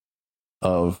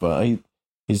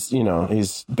he's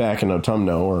back in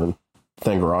Autumno or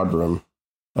Thangorodrim,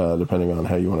 depending on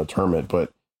how you want to term it.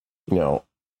 But,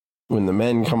 when the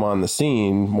men come on the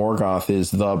scene, Morgoth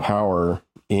is the power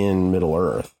in Middle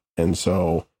Earth. And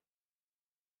so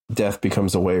death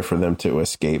becomes a way for them to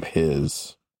escape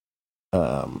his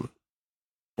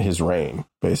reign,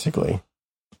 basically.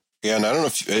 Yeah, and I don't know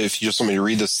if you just want me to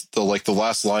read this, the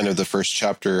last line of the first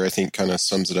chapter, I think kind of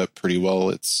sums it up pretty well.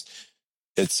 It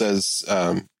says,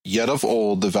 yet of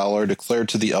old the Valar declared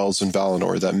to the elves in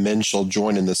Valinor that men shall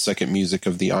join in the second music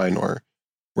of the Ainur,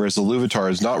 whereas Iluvatar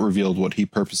has not revealed what he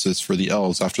purposes for the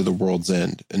elves after the world's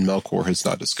end, and Melkor has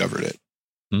not discovered it.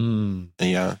 And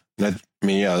that's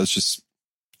just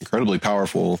incredibly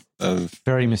powerful.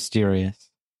 Very mysterious.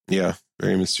 Yeah,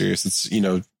 very mysterious. It's,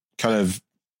 kind of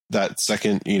that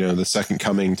second, the second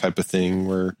coming type of thing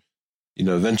where,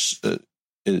 eventually,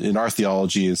 in our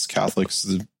theology as Catholics,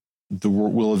 the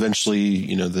world will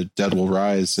eventually, the dead will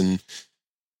rise, and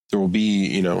there will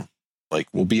be,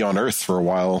 we'll be on Earth for a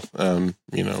while, and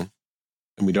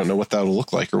we don't know what that'll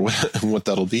look like or what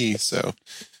that'll be. So,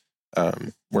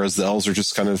 whereas the elves are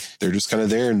just kind of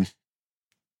there and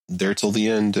there till the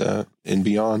end, and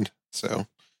beyond. So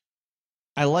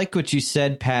I like what you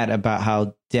said, Pat, about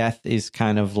how death is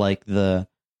kind of like the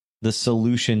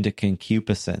solution to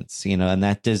concupiscence, and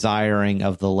that desiring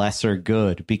of the lesser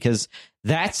good, because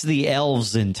that's the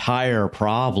elves' entire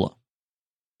problem,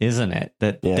 isn't it?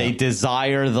 That they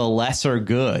desire the lesser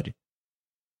good.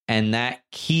 And that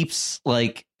keeps,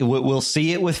 we'll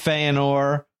see it with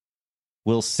Feanor,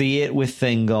 we'll see it with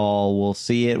Thingol, we'll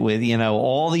see it with,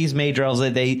 all these major elves.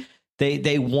 They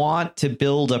want to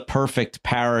build a perfect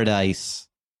paradise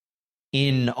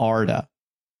in Arda.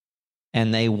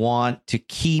 And they want to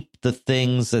keep the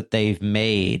things that they've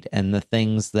made and the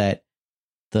things that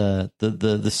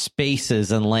the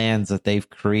spaces and lands that they've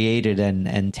created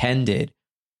and tended.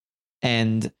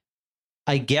 And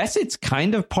I guess it's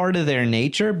kind of part of their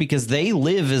nature, because they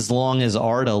live as long as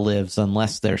Arda lives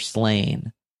unless they're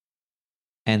slain.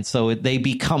 And so they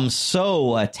become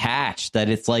so attached that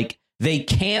it's like they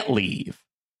can't leave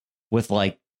with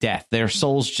death. Their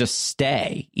souls just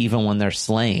stay even when they're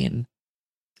slain.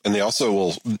 And they also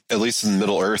will, at least in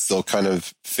Middle Earth, they'll kind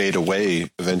of fade away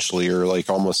eventually, or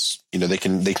almost, they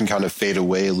can kind of fade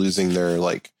away, losing their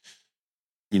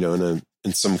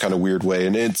in some kind of weird way.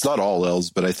 And it's not all elves,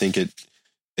 but I think it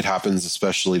happens,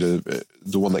 especially to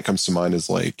the one that comes to mind is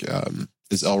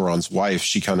Elrond's wife.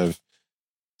 She kind of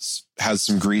has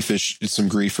some grief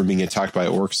from being attacked by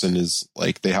orcs, and is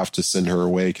they have to send her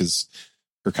away because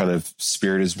her kind of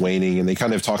spirit is waning. And they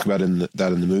kind of talk about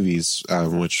that in the movies,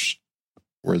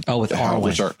 with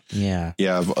Arwen.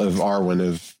 Of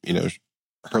Arwen,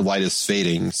 her light is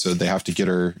fading, so they have to get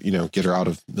her out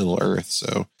of Middle Earth.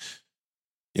 So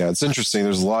yeah, it's interesting.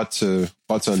 There's a lot to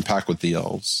unpack with the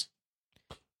elves.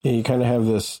 Yeah, you kind of have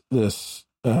this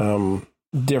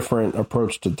different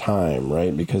approach to time,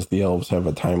 right? Because the elves have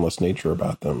a timeless nature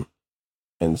about them.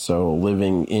 And so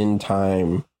living in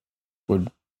time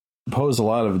would pose a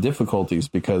lot of difficulties,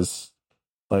 because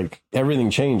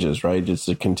everything changes, right? It's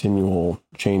a continual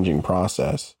changing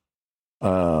process.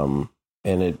 And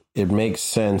it makes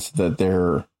sense that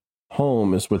their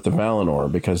home is with the Valinor,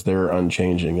 because they're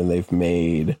unchanging, and they've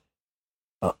made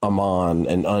Aman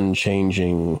an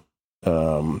unchanging,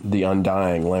 the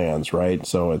undying lands, right?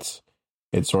 So it's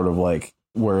sort of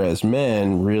whereas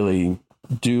men really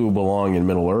do belong in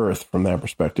Middle Earth from that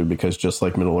perspective, because just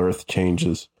like Middle Earth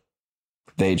changes,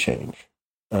 they change.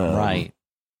 Right.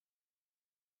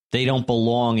 They don't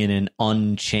belong in an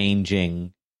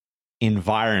unchanging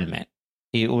environment.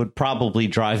 It would probably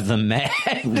drive them mad.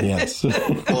 Yes. Well,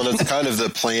 and it's kind of the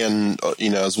plan,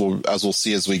 as we'll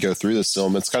see as we go through this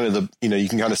film. It's kind of you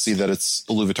can kind of see that it's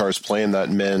Iluvatar's plan that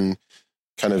men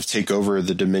kind of take over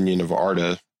the dominion of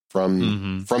Arda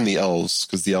from the elves,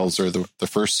 because the elves are the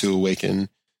first to awaken,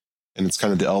 and it's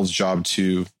kind of the elves' job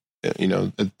to,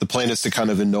 the plan is to kind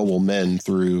of ennoble men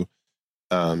through,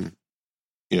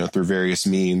 through various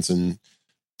means, and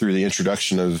through the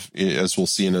introduction of, as we'll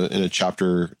see in a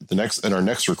chapter, in our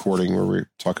next recording, where we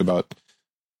talk about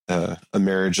a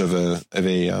marriage of a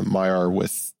Maiar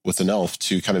with an elf,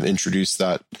 to kind of introduce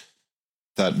that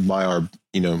Maiar,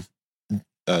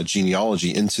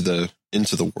 genealogy into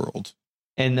the world.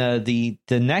 And the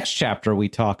next chapter we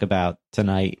talk about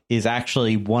tonight is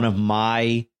actually one of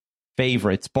my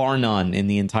favorites, bar none, in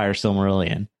the entire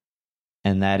Silmarillion,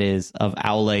 and that is of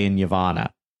Aule and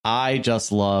Yavanna. I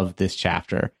just love this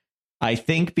chapter. I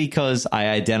think because I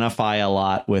identify a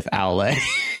lot with Aule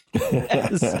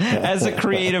as a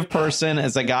creative person,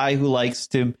 as a guy who likes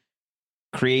to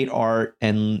create art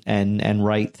and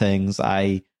write things.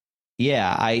 I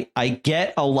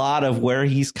get a lot of where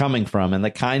he's coming from and the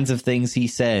kinds of things he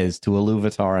says to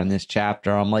Iluvatar in this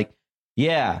chapter. I'm like,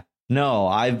 yeah, no,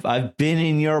 I've been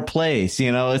in your place.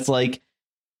 It's like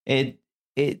it,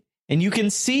 and you can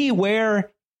see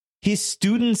where his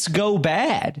students go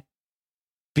bad,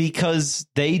 because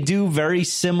they do very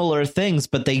similar things,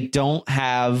 but they don't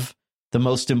have the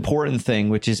most important thing,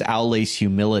 which is Aule's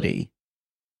humility.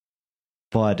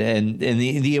 But and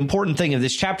the important thing of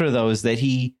this chapter, though, is that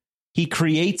he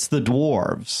creates the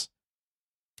dwarves.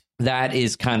 That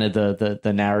is kind of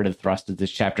the narrative thrust of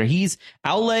this chapter.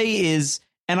 Aule is,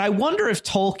 and I wonder if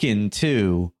Tolkien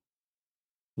too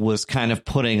was kind of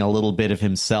putting a little bit of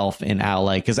himself in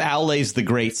Aule, because Aule's the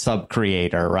great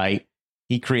sub-creator, right?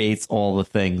 He creates all the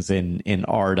things in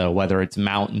Arda, whether it's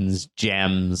mountains,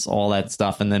 gems, all that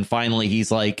stuff. And then finally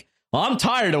he's like, well, I'm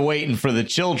tired of waiting for the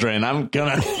children. I'm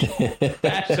going to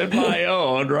fashion my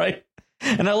own, right?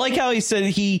 And I like how he said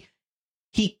he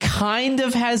kind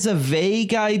of has a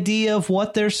vague idea of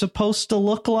what they're supposed to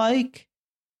look like,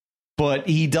 but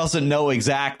he doesn't know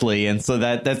exactly. And so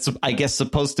that's, I guess,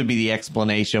 supposed to be the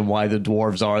explanation why the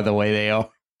dwarves are the way they are.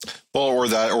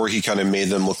 Well, or he kind of made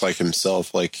them look like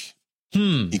himself. Like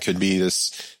he could be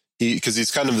this, because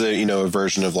he's kind of the, a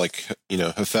version of like,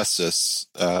 Hephaestus,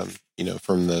 from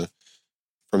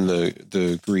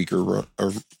the Greek or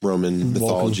Roman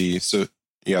mythology. So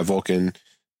yeah, Vulcan.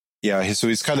 Yeah. So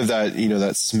he's kind of that,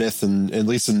 that smith, and at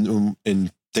least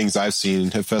in things I've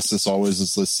seen, Hephaestus always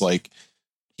is this like,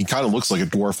 he kind of looks like a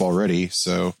dwarf already.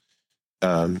 So,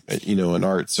 in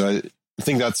art. So I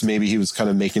think that's maybe he was kind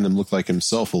of making them look like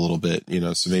himself a little bit,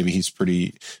 so maybe he's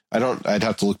pretty, I'd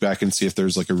have to look back and see if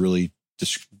there's like a really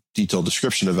detailed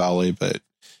description of Aule, but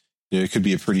it could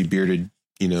be a pretty bearded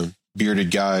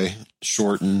guy,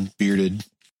 short and bearded.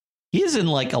 He is in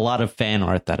like a lot of fan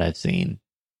art that I've seen.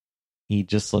 He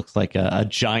just looks like a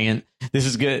giant. This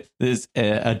is good. This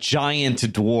a giant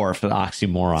dwarf, an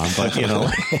oxymoron, but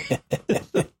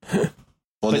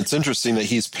Well, it's interesting that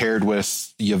he's paired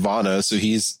with Yavanna. So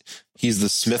he's the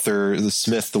smith,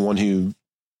 the one who,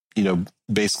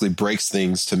 basically breaks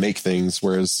things to make things,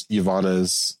 whereas Yavanna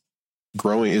is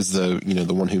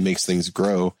the one who makes things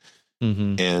grow.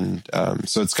 Mm-hmm. And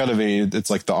so it's kind of it's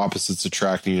like the opposites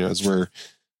attracting, as where,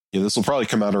 this will probably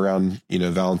come out around,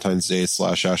 Valentine's Day /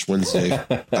 Ash Wednesday.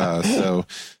 So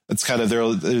it's kind of there.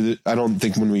 I don't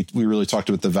think when we really talked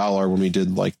about the Valar when we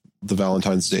did like the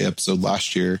Valentine's Day episode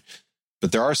last year,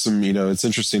 but there are some, it's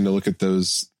interesting to look at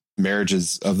those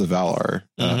marriages of the Valar.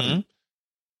 Mm-hmm.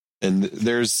 And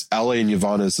there's Aule and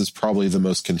Yavanna's is probably the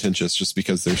most contentious, just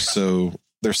because they're so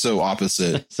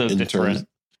opposite so in different. terms.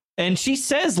 And she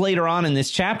says later on in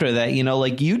this chapter that,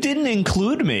 you didn't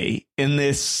include me in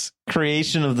this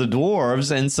creation of the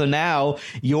dwarves. And so now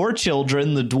your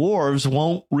children, the dwarves,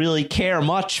 won't really care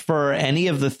much for any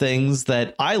of the things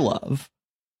that I love.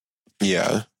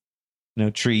 Yeah.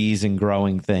 Trees and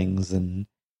growing things. And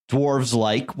dwarves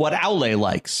like what Aule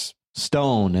likes: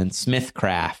 stone and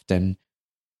smithcraft and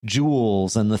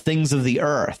jewels and the things of the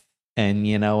earth. And,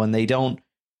 and they don't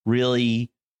really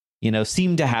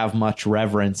seem to have much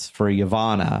reverence for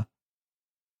Yavanna.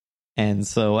 And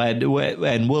so,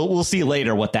 and we'll see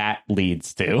later what that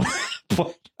leads to.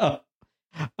 But,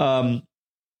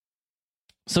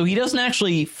 so he doesn't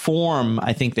actually form,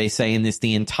 I think they say in this,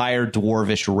 the entire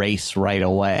dwarvish race right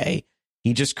away.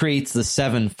 He just creates the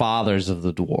 7 fathers of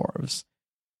the dwarves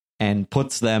and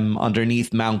puts them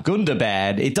underneath Mount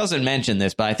Gundabad. It doesn't mention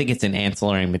this, but I think it's in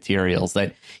ancillary materials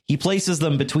that he places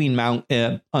them between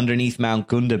underneath Mount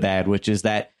Gundabad, which is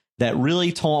that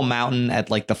really tall mountain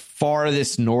at like the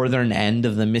farthest northern end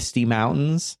of the Misty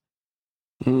Mountains,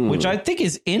 which I think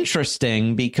is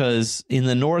interesting because in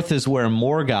the north is where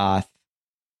Morgoth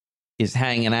is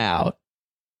hanging out.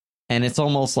 And it's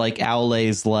almost like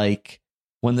Aule's like,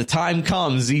 when the time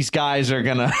comes, these guys are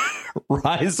going to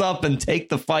rise up and take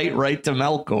the fight right to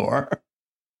Melkor.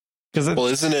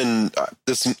 Isn't in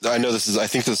this? I know this is. I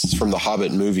think this is from the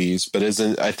Hobbit movies, but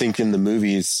I think in the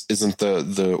movies, isn't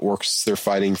the orcs they're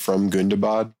fighting from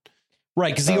Gundabad?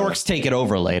 Right, because the orcs take it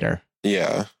over later.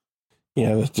 Yeah,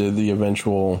 the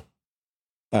eventual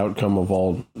outcome of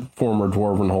all former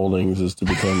dwarven holdings is to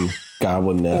become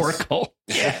goblin nests. Oracle.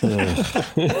 Yeah.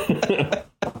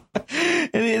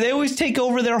 And they always take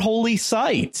over their holy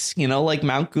sites, like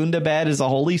Mount Gundabad is a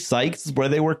holy site. It's where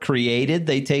they were created.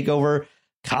 They take over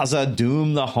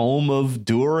Khazad-dûm, the home of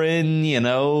Durin, Yeah.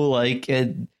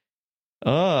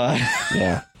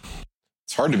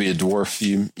 It's hard to be a dwarf.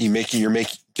 You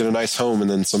get a nice home and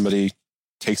then somebody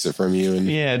takes it from you.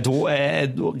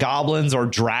 And goblins or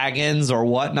dragons or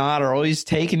whatnot are always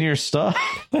taking your stuff.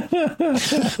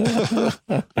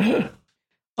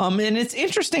 And it's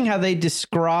interesting how they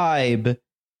describe,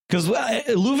 because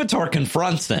Iluvatar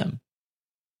confronts him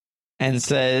and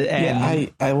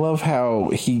says, I love how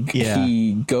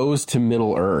he goes to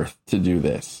Middle Earth to do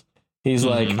this. He's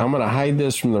like, I'm going to hide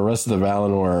this from the rest of the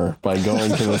Valinor by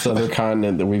going to this other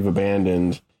continent that we've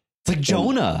abandoned. It's like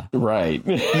Jonah. Right.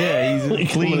 Yeah,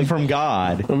 he's fleeing from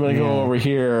God. I'm going to go over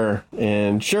here,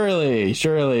 and surely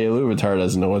Iluvatar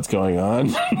doesn't know what's going on.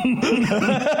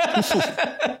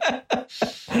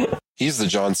 He's the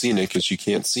John Cena because you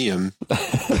can't see him.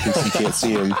 Because you can't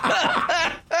see him.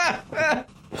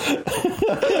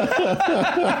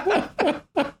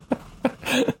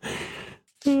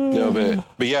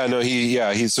 But yeah, no,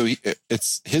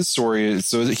 it's his story.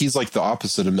 So he's like the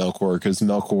opposite of Melkor, because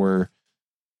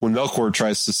when Melkor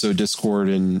tries to sow discord,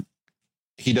 and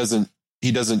he doesn't,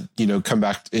 come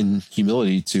back in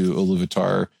humility to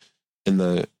Iluvatar in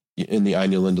the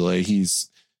Ainulindale.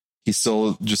 He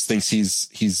still just thinks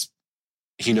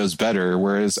he knows better.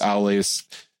 Whereas Aule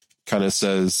kind of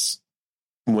says,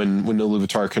 when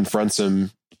Iluvatar confronts him,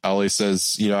 Aule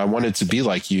says, I wanted to be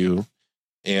like you,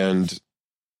 and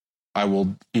I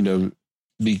will,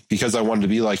 because I wanted to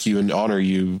be like you and honor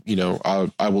you,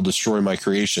 I will destroy my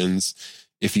creations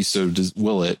if you so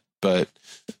will it. But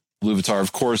Iluvatar,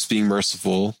 of course, being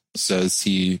merciful, says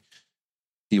he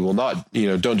will not,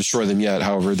 don't destroy them yet.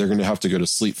 However, they're going to have to go to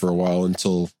sleep for a while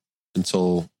until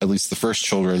at least the first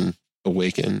children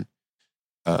awaken.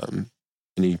 And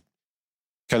he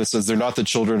kind of says they're not the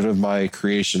children of my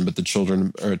creation, but the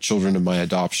children of my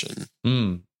adoption.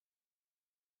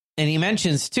 And he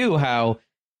mentions too how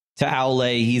to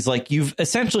Aule, he's like, you've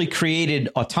essentially created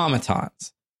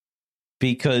automatons,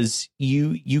 because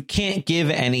you can't give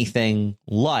anything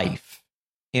life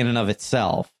in and of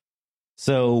itself.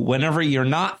 So whenever you're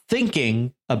not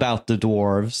thinking about the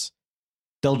dwarves,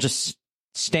 they'll just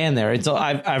stand there. And so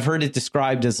I've heard it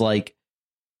described as like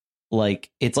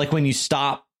it's like when you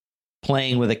stop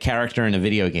playing with a character in a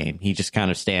video game, he just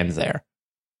kind of stands there.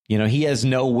 He has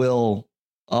no will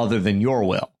other than your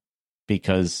will,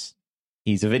 because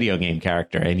he's a video game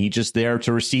character and he's just there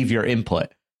to receive your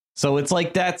input. So it's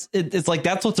like that's what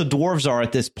the dwarves are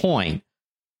at this point.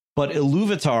 But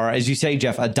Iluvatar, as you say,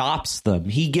 Jeff, adopts them.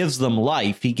 He gives them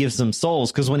life. He gives them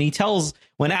souls. Because when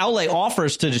Aule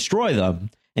offers to destroy them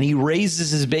and he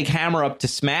raises his big hammer up to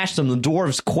smash them, the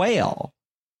dwarves quail.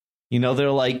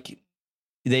 They're like,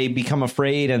 they become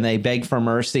afraid and they beg for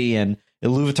mercy. And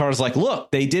Iluvatar's like,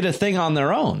 look, they did a thing on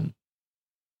their own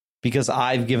because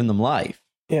I've given them life.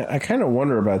 Yeah, I kind of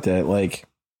wonder about that. Like,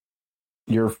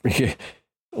 your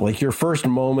first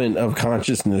moment of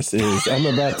consciousness is, I'm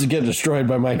about to get destroyed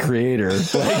by my creator.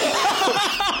 Like,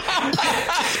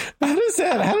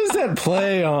 how does that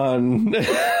play on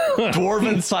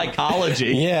dwarven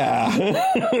psychology? Yeah.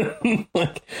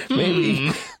 Like,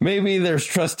 maybe there's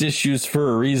trust issues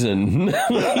for a reason.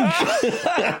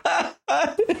 I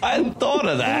hadn't thought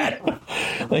of that.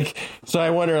 Like, so I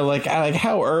wonder, like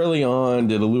how early on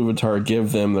did Iluvatar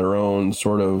give them their own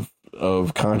sort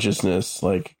of consciousness?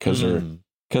 Like,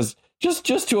 because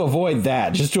just to avoid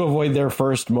that, just to avoid their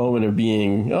first moment of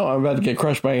being, I'm about to get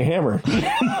crushed by a hammer.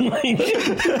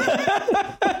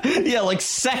 Yeah, like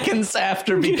seconds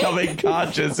after becoming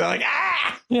conscious, they're like,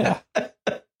 ah! Yeah.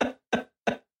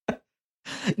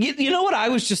 You know what I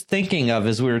was just thinking of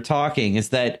as we were talking is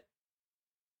that,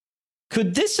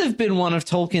 could this have been one of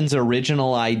Tolkien's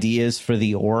original ideas for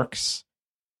the orcs?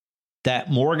 That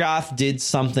Morgoth did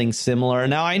something similar?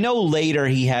 Now, I know later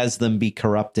he has them be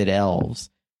corrupted elves,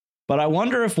 but I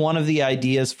wonder if one of the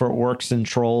ideas for orcs and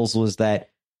trolls was that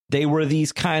they were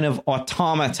these kind of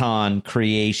automaton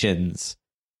creations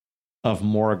of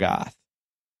Morgoth.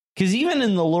 Because even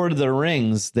in The Lord of the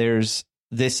Rings, there's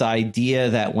this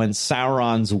idea that when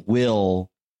Sauron's will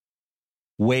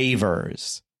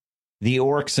wavers, the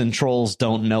orcs and trolls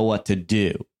don't know what to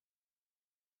do.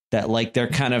 That, like, they're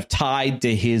kind of tied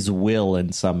to his will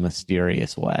in some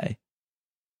mysterious way.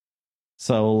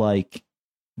 So, like,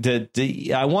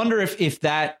 I wonder if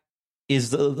that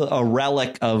is a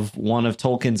relic of one of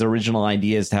Tolkien's original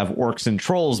ideas, to have orcs and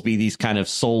trolls be these kind of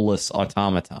soulless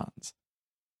automatons.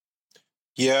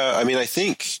 Yeah, I mean, I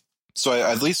think so.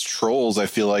 At least trolls, I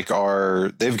feel like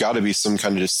they've got to be some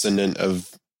kind of descendant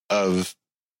of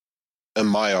a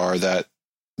Maiar that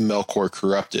Melkor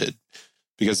corrupted,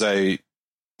 because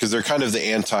they're kind of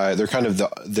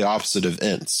the opposite of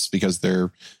Ents, because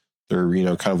they're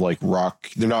kind of like rock.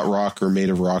 They're not rock or made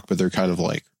of rock, but they're kind of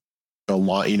like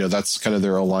aligned. That's kind of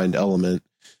their aligned element.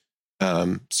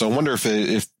 So I wonder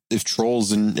if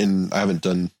trolls and I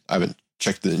haven't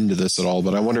checked into this at all,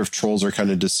 but I wonder if trolls are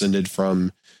kind of descended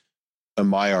from a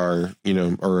Maiar,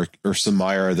 or some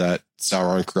Maiar that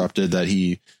Sauron corrupted, that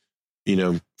he,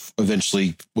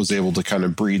 eventually was able to kind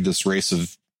of breed this race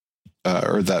of,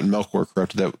 or that Melkor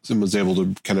corrupted, that was able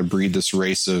to kind of breed this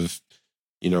race of,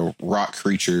 rock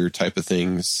creature type of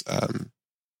things.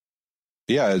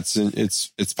 Yeah,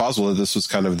 it's possible that this was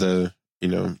kind of the,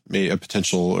 a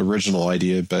potential original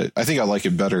idea, but I think I like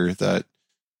it better that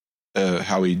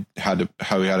how he had it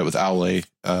with Aule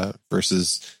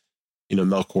versus,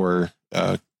 Melkor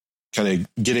kind of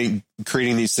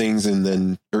creating these things, and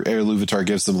then Iluvatar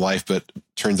gives them life, but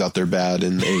turns out they're bad,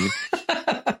 and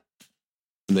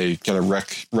they kind of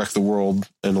wreck the world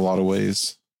in a lot of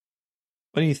ways.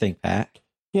 What do you think, Pat?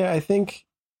 Yeah, I think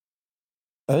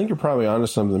I think you're probably onto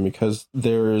something, because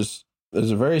there's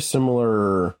a very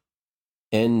similar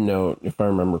end note, if I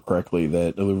remember correctly,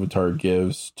 that Iluvatar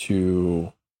gives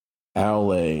to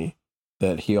Aule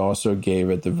that he also gave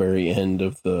at the very end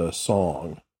of the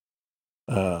song,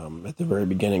 at the very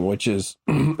beginning, which is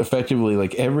effectively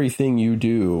like, everything you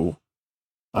do,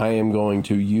 I am going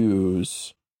to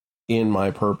use in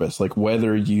my purpose, like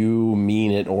whether you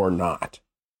mean it or not.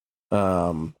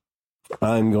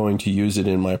 I'm going to use it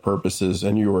in my purposes,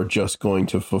 and you are just going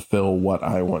to fulfill what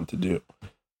I want to do.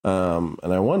 And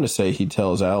I wanted to say he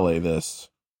tells Aule this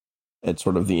at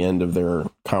sort of the end of their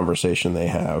conversation they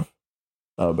have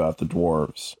about the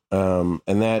dwarves.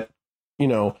 And that,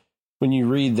 when you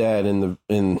read that in the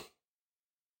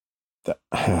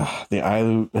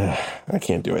Ilu, I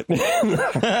can't do it.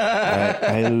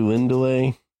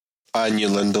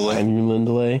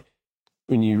 Ainulindale.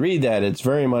 When you read that, it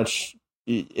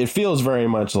feels very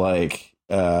much like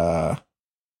Iluvatar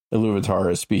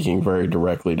is speaking very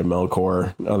directly to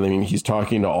Melkor. I mean, he's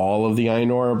talking to all of the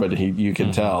Ainur, but you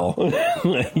can tell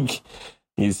like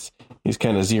he's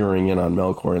kind of zeroing in on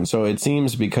Melkor. And so it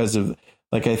seems, because of,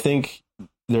 like, I think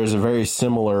there's a very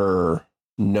similar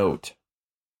note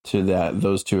to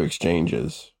those two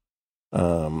exchanges.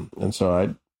 And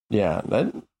so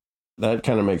that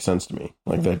kind of makes sense to me.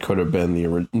 Like, that could have been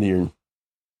the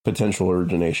potential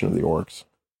origination of the orcs.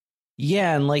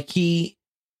 Yeah, and like he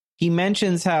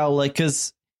mentions how, like,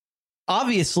 because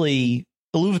obviously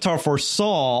Iluvatar foresaw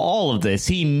all of this.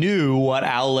 He knew what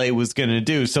Aule was going to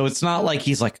do. So it's not like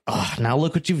he's like, oh, now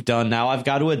look what you've done. Now I've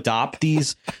got to adopt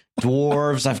these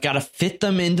dwarves. I've got to fit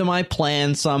them into my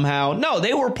plan somehow. No,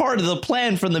 they were part of the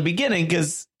plan from the beginning,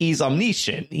 because he's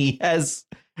omniscient. He has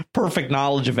perfect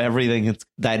knowledge of everything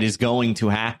that is going to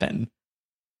happen.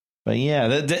 But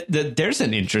yeah, there's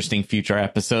an interesting future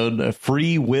episode,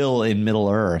 free will in Middle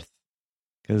Earth,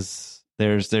 because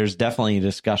there's definitely a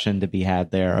discussion to be had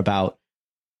there about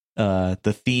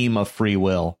the theme of free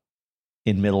will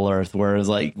in Middle Earth, whereas,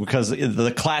 like, because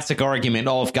the classic argument,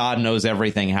 oh, if God knows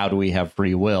everything, how do we have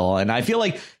free will? And I feel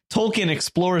like Tolkien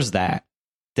explores that,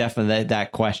 definitely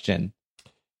that question.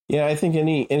 Yeah, I think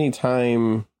any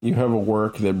time you have a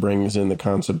work that brings in the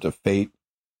concept of fate,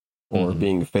 or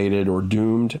being fated or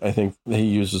doomed. I think he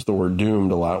uses the word doomed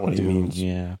a lot when he means,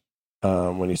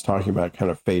 when he's talking about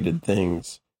kind of fated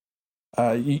things.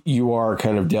 You are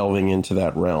kind of delving into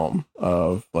that realm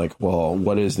of, like, well,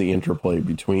 what is the interplay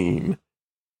between,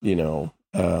 a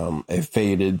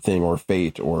fated thing or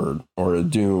fate or a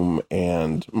doom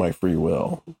and my free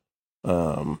will.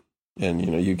 And,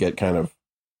 you get kind of,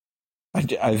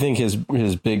 I think his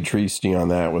big treatise on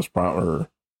that was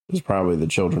probably the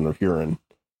Children of Hurin.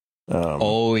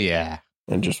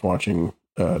 And just watching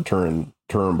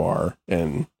Turambar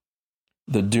and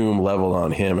the doom leveled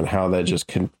on him, and how that just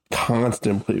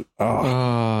constantly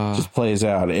just plays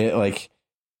out. It, like,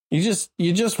 you just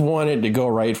want it to go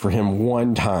right for him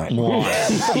one time. One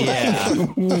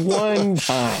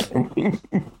time.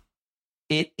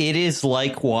 It is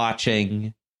like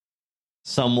watching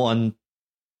someone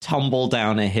tumble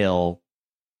down a hill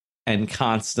and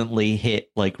constantly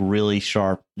hit, like, really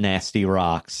sharp, nasty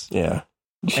rocks. Yeah.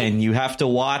 And you have to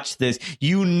watch this.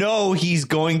 He's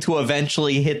going to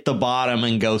eventually hit the bottom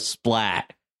and go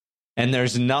splat. And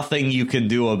there's nothing you can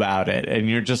do about it. And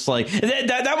you're just like,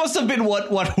 that must have been what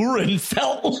Hurin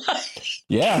felt like.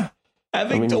 Yeah.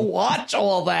 Having to watch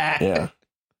all that. Yeah.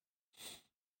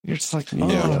 You're just like,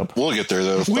 yeah, we'll get there,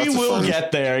 though. We will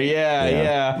get there.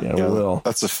 Yeah, we will.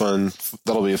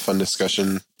 That'll be a fun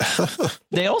discussion.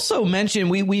 They also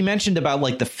mentioned, we mentioned about,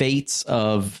 like, the fates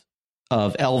of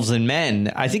elves and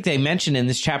men. I think they mentioned in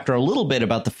this chapter a little bit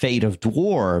about the fate of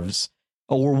dwarves,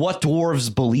 or what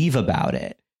dwarves believe about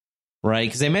it, right?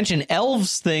 Because they mentioned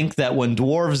elves think that when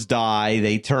dwarves die,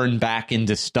 they turn back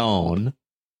into stone.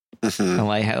 And,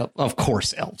 like, of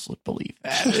course elves would believe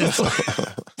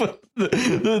that. But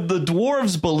the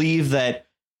dwarves believe that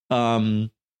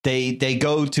they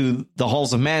go to the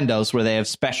halls of Mandos, where they have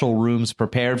special rooms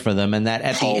prepared for them, and that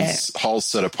at halls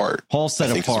set apart. Halls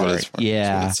set apart.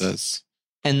 Yeah. That's what it says.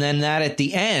 And then that at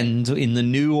the end, in the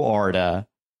new Arda,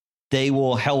 they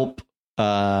will help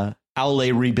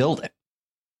Aule rebuild it,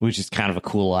 which is kind of a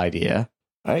cool idea.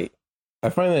 I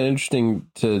find that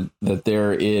interesting that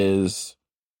there is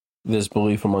this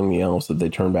belief among the elves that they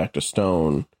turn back to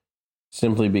stone,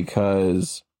 simply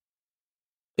because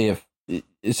I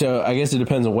guess it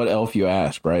depends on what elf you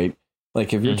ask, right?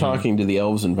 Like, if you're talking to the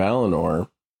elves in Valinor,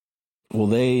 well,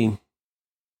 they,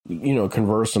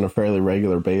 converse on a fairly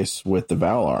regular basis with the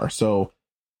Valar. So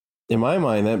in my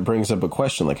mind, that brings up a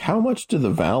question, like, how much do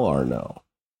the Valar know?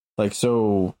 Like,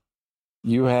 so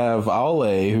you have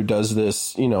Aule, who does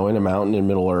this, in a mountain in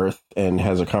Middle Earth and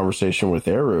has a conversation with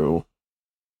Eru.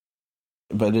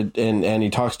 But and he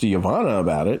talks to Yavanna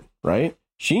about it, right?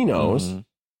 She knows.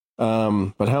 Mm-hmm.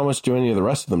 But how much do any of the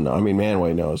rest of them know? I mean,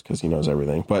 Manwë knows because he knows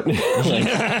everything. But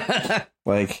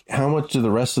like, how much do the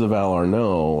rest of the Valar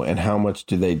know, and how much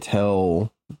do they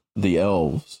tell the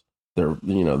elves? They're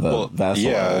vassal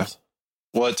elves.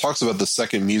 Well, it talks about the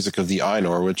second music of the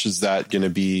Ainur, which is that going to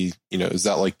be, is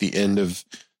that like the end of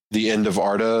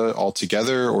Arda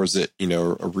altogether, or is it,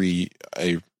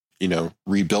 a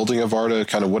rebuilding of Arda?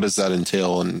 Kind of what does that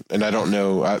entail? And I don't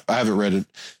know. I haven't read it,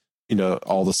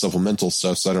 all the supplemental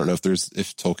stuff, so I don't know if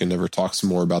Tolkien ever talks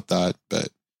more about that. But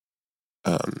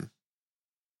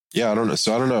yeah, I don't know.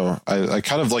 So I don't know. I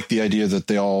kind of like the idea that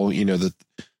they all, that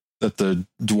the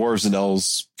dwarves and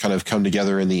elves kind of come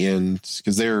together in the end,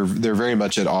 because they're very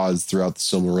much at odds throughout the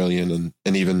Silmarillion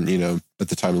and even, at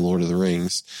the time of Lord of the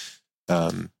Rings.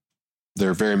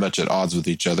 They're very much at odds with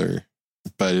each other,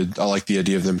 but I like the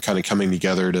idea of them kind of coming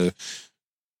together to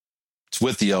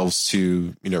with the elves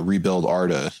to, rebuild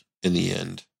Arda in the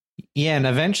end. Yeah. And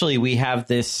eventually we have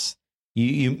this,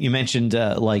 you mentioned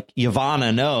like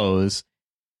Yavanna knows.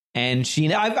 And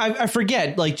I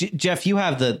forget, like, Jeff, you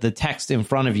have the text in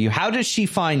front of you. How does she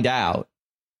find out?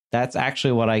 That's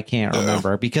actually what I can't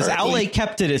remember, because Aule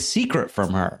kept it a secret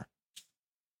from her.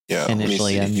 Yeah,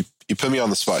 initially. Let me see. You put me on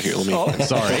the spot here. Let me. Oh,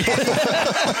 sorry.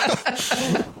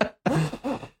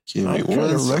 I'm trying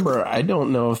to remember. I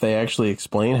don't know if they actually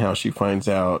explain how she finds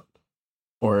out,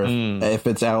 or if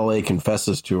it's Aule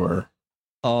confesses to her.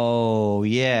 Oh,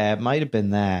 yeah, it might have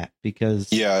been that,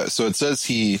 because... Yeah, so it says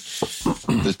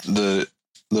the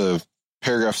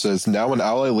paragraph says, now when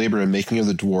Aule labored in making of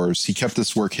the dwarves, he kept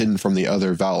this work hidden from the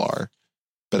other Valar.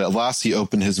 But at last he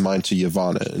opened his mind to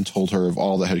Yavanna and told her of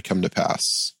all that had come to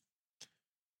pass.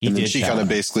 And then she kind of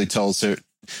basically tells him,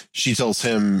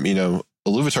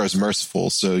 Iluvatar is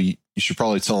merciful, so you should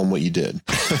probably tell him what you did.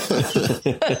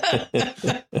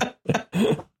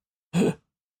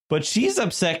 But she's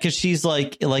upset because she's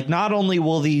like, not only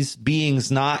will these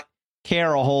beings not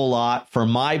care a whole lot for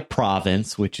my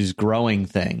province, which is growing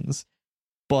things,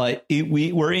 but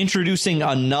we're introducing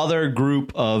another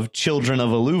group of children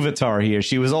of Iluvatar here.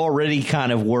 She was already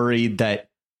kind of worried that,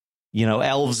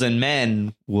 elves and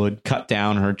men would cut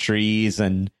down her trees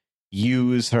and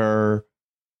use her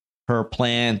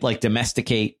plant, like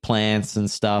domesticate plants and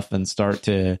stuff, and start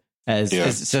to, as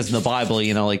it says in the Bible,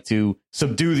 like to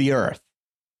subdue the earth.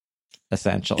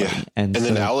 Essentially. Yeah. And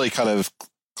then Aule kind of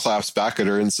claps back at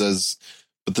her and says,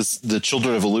 but the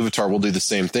children of Iluvatar will do the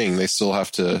same thing. They still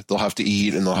they'll have to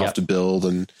eat, and they'll have to build.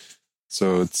 And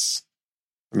so Aule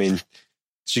kind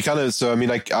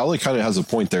of has a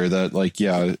point there that, like,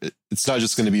 yeah, it's not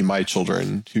just going to be my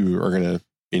children who are going to,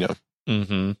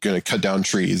 going to cut down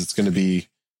trees. It's going to be,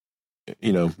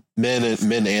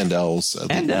 men and elves.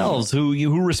 And elves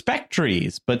who respect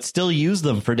trees, but still use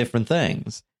them for different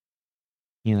things.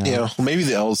 Yeah, well, maybe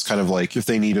the elves kind of like, if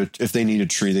they need a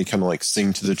tree, they kind of like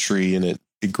sing to the tree, and it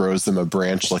grows them a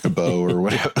branch like a bow or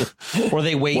whatever. Or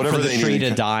they wait for the tree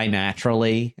to die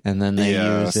naturally, and then they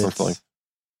use it. Something.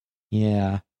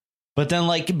 Yeah, but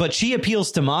she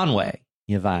appeals to Manwë,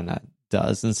 Yavanna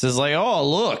does, and says like, oh,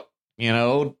 look,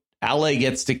 Aule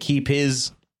gets to keep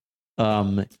his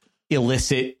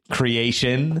illicit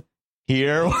creation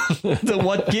here.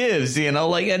 What gives, and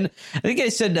I think I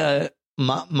said.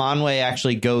 Manwë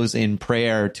actually goes in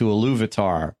prayer to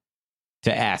Iluvatar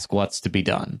to ask what's to be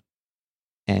done,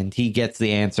 and he gets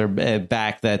the answer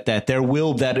back that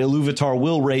Iluvatar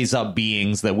will raise up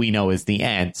beings that we know as the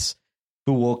Ents,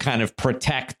 who will kind of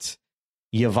protect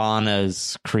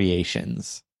Yavanna's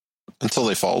creations until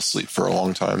they fall asleep for a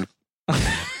long time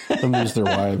and lose their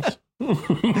wives.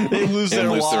 They lose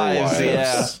their wives.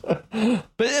 Yeah,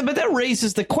 but that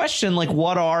raises the question: like,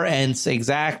 what are Ents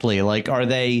exactly? Like, are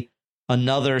they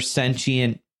another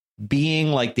sentient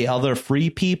being like the other free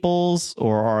peoples,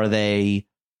 or are they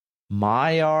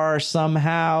Maiar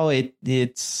somehow?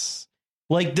 It's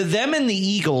like them and the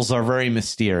eagles are very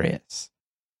mysterious,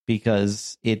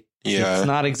 because it's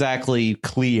not exactly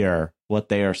clear what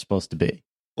they are supposed to be.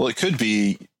 Well, it could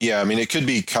be, it could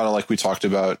be kind of like we talked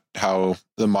about how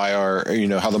the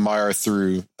Maiar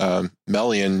through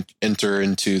Melian enter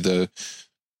into the,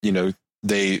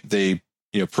 they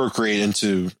procreate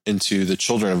into the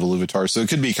children of Iluvatar. So it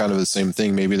could be kind of the same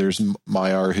thing. Maybe there's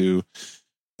Maiar who,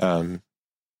 kind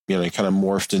of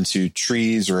morphed into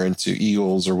trees or into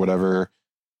eagles or whatever,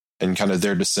 and kind of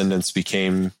their descendants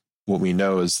became what we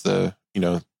know as the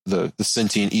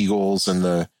sentient eagles and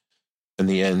the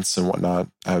Ents and whatnot.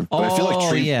 But I feel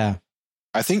like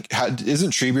I think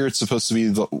isn't Treebeard supposed to be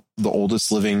the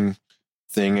oldest living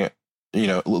thing,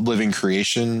 living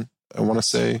creation, I want to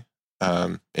say.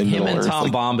 In him and Earth,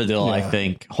 Tom Bombadil, yeah. I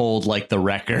think, hold like the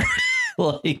record.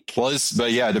 Like, well,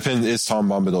 but yeah, it depends. Is Tom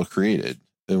Bombadil created?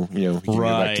 We can go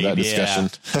back to that discussion.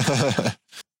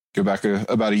 Go back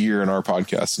about a year in our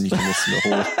podcast, and you can listen to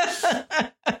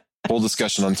the whole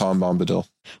discussion on Tom Bombadil.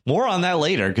 More on that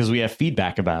later because we have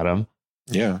feedback about him.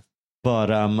 Yeah. But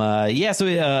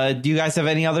So do you guys have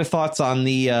any other thoughts on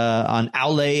the on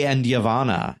Aule and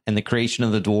Yavanna and the creation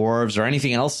of the dwarves, or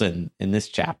anything else in this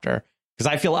chapter?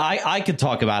 Because I feel I could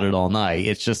talk about it all night.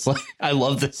 It's just like I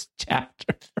love this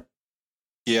chapter.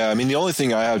 Yeah, I mean, the only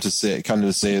thing I have to say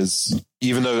is,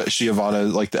 even though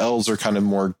Yavanna, like the elves are kind of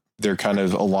more, they're kind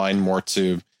of aligned more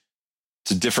to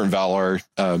different Valar,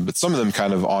 but some of them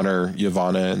kind of honor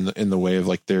Yavanna in the way of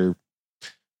like they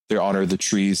honor the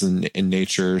trees and in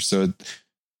nature. So,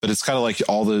 but it's kind of like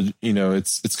all the,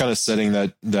 it's kind of setting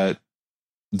that the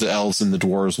elves and the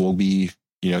dwarves will be,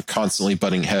 constantly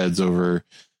butting heads over,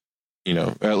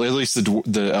 at least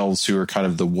the elves who are kind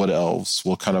of the wood elves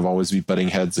will kind of always be butting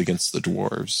heads against the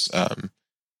dwarves.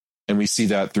 And we see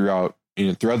that throughout the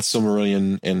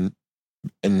Silmarillion,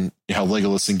 and how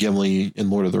Legolas and Gimli in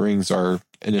Lord of the Rings are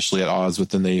initially at odds, but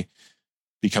then they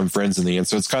become friends in the end.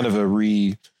 So it's kind of a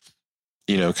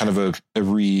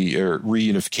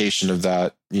reunification of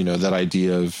that, that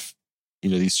idea of,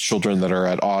 these children that are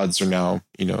at odds are now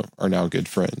good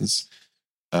friends.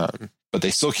 But they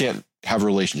still can't have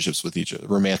relationships with each other,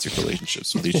 romantic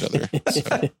relationships with each other. So,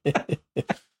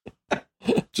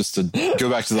 just to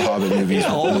go back to the Hobbit movies. It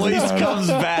always comes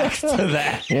back to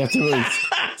that. Yeah,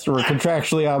 so we're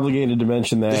contractually obligated to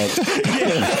mention that.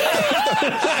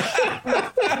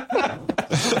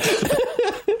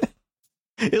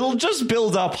 It'll just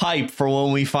build up hype for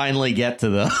when we finally get to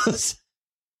those.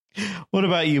 What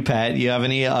about you, Pat? You have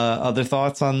any other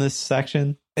thoughts on this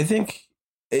section? I think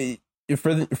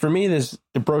for me,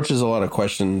 it broaches a lot of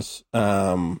questions.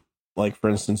 Like, for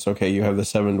instance, okay, you have the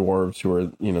 7 dwarves who are,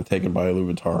 taken by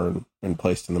Iluvatar and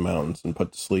placed in the mountains and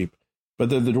put to sleep, but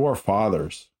they're the dwarf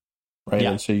fathers, right?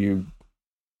 Yeah. And so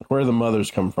where do the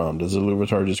mothers come from? Does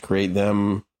Iluvatar just create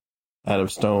them out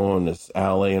of stone? Is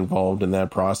Aule involved in that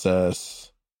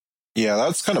process? Yeah,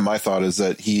 that's kind of my thought, is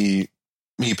that he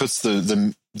puts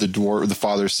the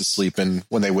fathers to sleep, and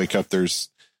when they wake up, there's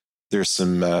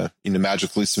some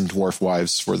magically some dwarf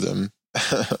wives for them.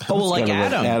 Like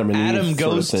Adam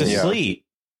goes to sleep,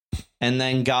 and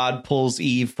then God pulls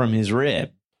Eve from his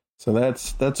rib. So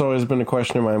that's always been a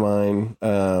question in my mind.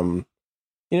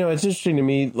 It's interesting to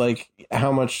me, like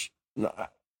how much do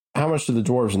the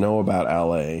dwarves know about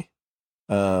Aule?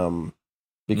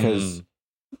 Because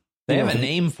they have a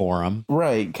name for him,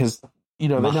 right? Because they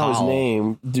know his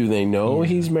name. Do they know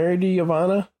he's married to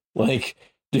Yavanna? Like,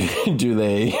 do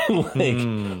they like?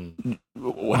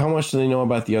 How much do they know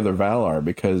about the other Valar?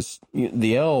 Because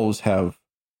the elves have,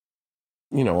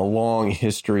 a long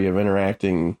history of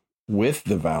interacting with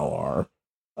the Valar,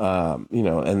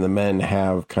 and the men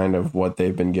have kind of what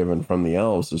they've been given from the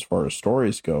elves as far as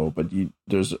stories go. But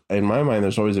there's, in my mind,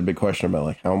 there's always a big question about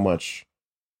like how much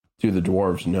do the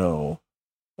dwarves know?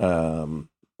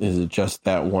 Is it just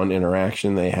that one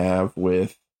interaction they have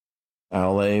with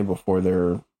Aule before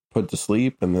they're put to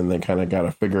sleep, and then they kind of got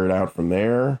to figure it out from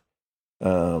there?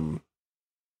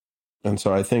 And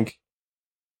so I think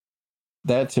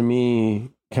that to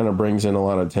me kind of brings in a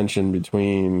lot of tension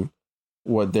between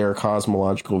what their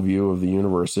cosmological view of the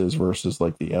universe is versus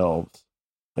like the elves.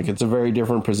 Like, it's a very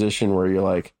different position where you're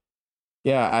like,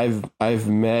 yeah, I've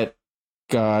met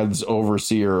God's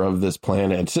overseer of this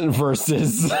planet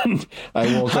versus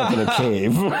I woke up in a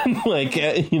cave. Like,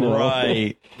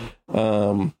 right.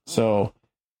 So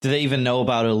do they even know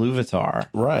about Iluvatar?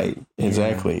 Right.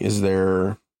 Exactly. Yeah. Is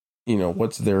there,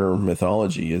 what's their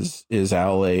mythology? Is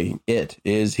Aule it?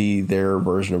 Is he their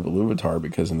version of Iluvatar?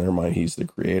 Because in their mind, he's the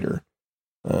creator.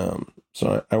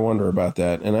 So I wonder about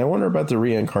that. And I wonder about the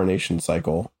reincarnation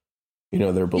cycle,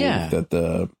 their belief that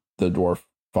the dwarf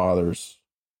fathers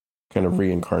kind of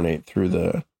reincarnate through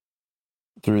their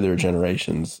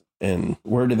generations. And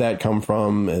where did that come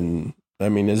from? And I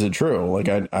mean, is it true? Like,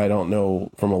 I don't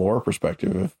know from a lore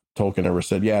perspective if Tolkien ever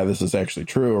said, yeah, this is actually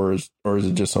true, or is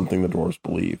it just something the dwarves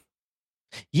believe?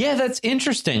 Yeah, that's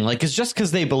interesting. Like, it's just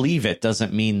because they believe it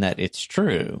doesn't mean that it's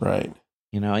true. Right.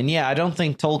 And yeah, I don't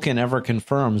think Tolkien ever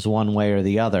confirms one way or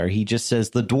the other. He just says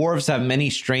the dwarves have many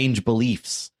strange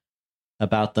beliefs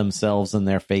about themselves and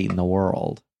their fate in the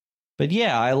world. But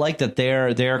yeah, I like that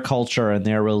their culture and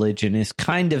their religion is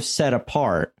kind of set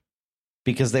apart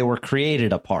because they were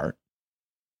created apart.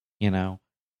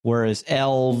 Whereas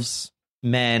elves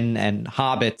men and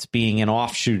hobbits being an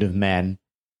offshoot of men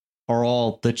are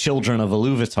all the children of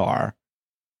Iluvatar,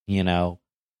 you know,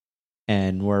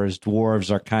 and whereas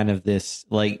dwarves are kind of this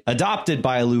like adopted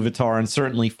by Iluvatar and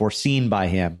certainly foreseen by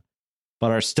him,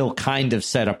 but are still kind of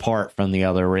set apart from the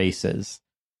other races.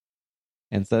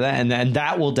 And so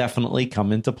that will definitely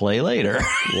come into play later.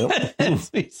 Yep. as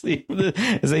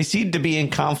they seem to be in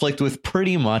conflict with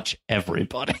pretty much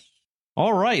everybody.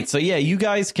 All right. So, yeah, you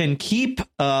guys can keep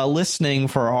listening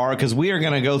for our, because we are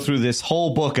going to go through this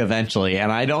whole book eventually.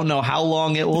 And I don't know how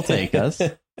long it will take us.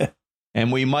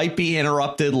 And we might be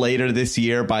interrupted later this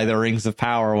year by the Rings of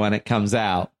Power when it comes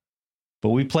out. But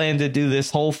we plan to do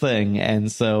this whole thing. And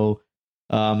so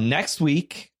next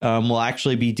week, we'll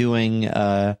actually be doing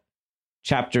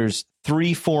chapters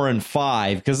 3, 4, and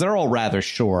 5, because they're all rather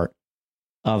short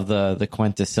of the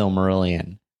Quenta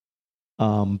Silmarillion.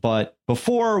 But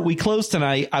before we close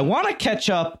tonight, I want to catch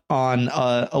up on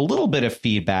a little bit of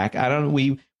feedback.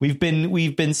 We've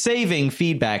been saving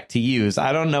feedback to use.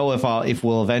 I don't know if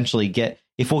we'll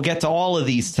get to all of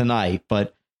these tonight,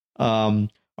 but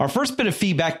our first bit of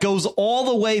feedback goes all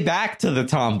the way back to the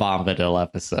Tom Bombadil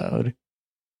episode,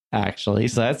 actually.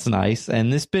 So that's nice.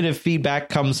 And this bit of feedback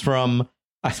comes from,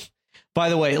 by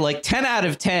the way, like 10 out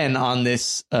of 10 on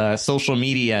this social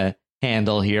media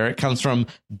handle here. It comes from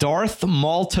Darth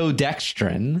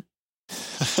Maltodextrin.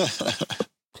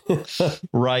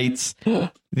 Writes,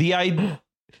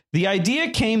 the idea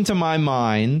came to my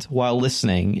mind while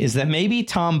listening is that maybe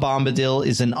Tom Bombadil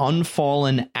is an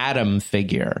unfallen Adam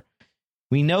figure.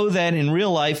 We know that in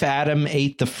real life, Adam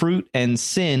ate the fruit and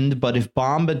sinned, but if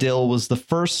Bombadil was the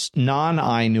first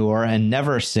non-Ainur and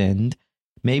never sinned,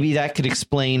 maybe that could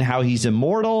explain how he's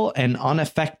immortal and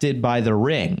unaffected by the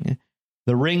ring.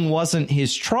 The ring wasn't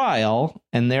his trial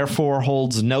and therefore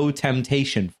holds no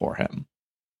temptation for him.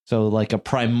 So like a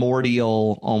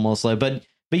primordial almost like, but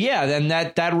yeah, then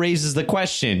that raises the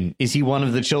question. Is he one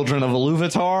of the children of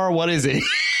Iluvatar? What is he?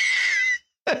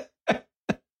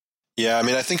 Yeah, I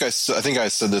mean, I think I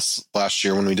said this last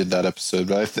year when we did that episode,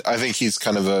 but I think he's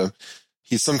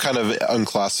he's some kind of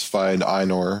unclassified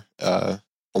Ainur,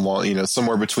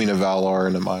 somewhere between a Valar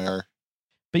and a Maiar.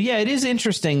 But yeah, it is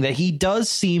interesting that he does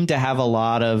seem to have a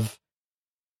lot of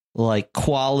like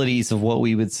qualities of what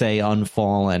we would say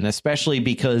unfallen, especially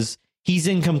because he's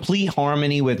in complete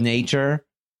harmony with nature.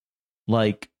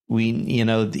 Like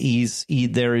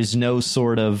there is no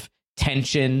sort of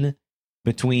tension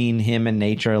between him and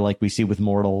nature like we see with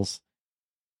mortals.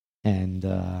 And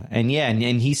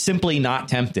he's simply not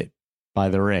tempted by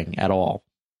the ring at all.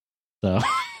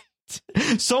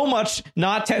 So much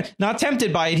not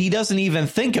tempted by it, he doesn't even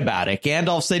think about it.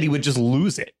 Gandalf said he would just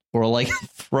lose it or like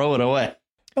throw it away.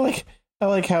 I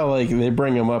like how like they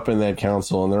bring him up in that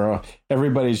council and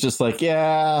everybody's just like,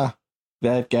 yeah,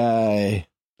 that guy.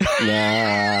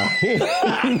 Nah.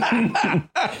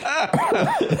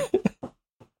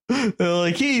 They're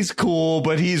like, he's cool,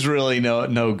 but he's really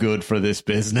no good for this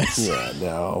business. Yeah,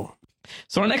 no.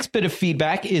 So our next bit of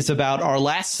feedback is about our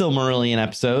last Silmarillion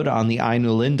episode on the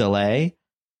Ainulindale.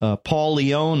 Paul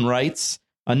Leone writes,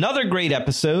 another great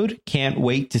episode. Can't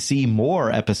wait to see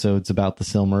more episodes about the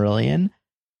Silmarillion.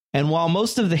 And while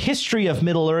most of the history of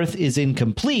Middle-earth is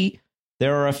incomplete,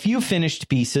 there are a few finished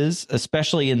pieces,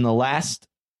 especially in the last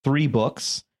 3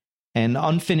 books, and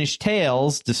Unfinished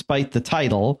Tales, despite the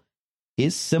title,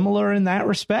 is similar in that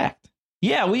respect.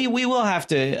 Yeah, we will have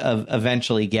to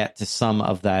eventually get to some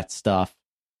of that stuff.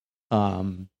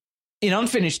 In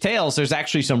Unfinished Tales, there's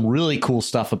actually some really cool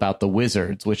stuff about the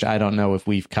wizards, which I don't know if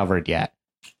we've covered yet.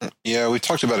 Yeah, we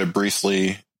talked about it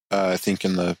briefly, I think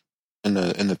in the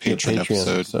Patreon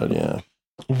episode. Yeah.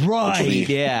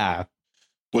 Right,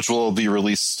 which will be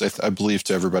released, I believe,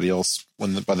 to everybody else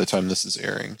by the time this is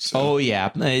airing. So. Oh, yeah.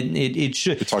 It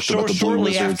should. We talked about the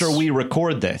shortly after we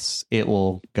record this, it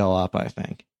will go up, I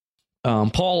think.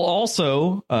 Paul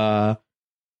also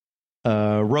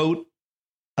wrote,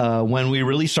 when we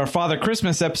released our Father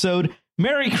Christmas episode,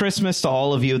 Merry Christmas to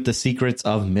all of you at the Secrets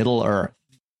of Middle-earth.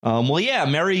 Well, yeah,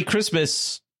 Merry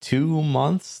Christmas 2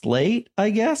 months late, I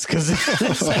guess, because this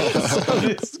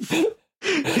episode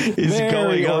is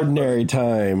very ordinary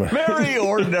time. Very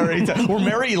ordinary time. Or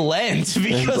Merry Lent,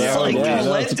 because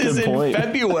Lent is in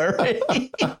February.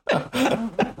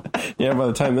 Yeah, by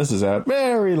the time this is out,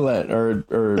 Merry Lent, or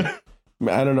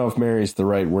I don't know if Mary's the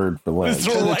right word for Lent. It's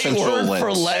the right word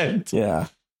for Lent. Yeah.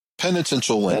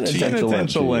 Penitential Lent.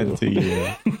 Penitential Lent to you.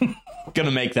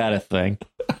 Gonna make that a thing.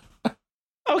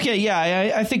 Okay,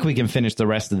 yeah, I think we can finish the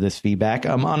rest of this feedback.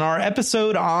 On our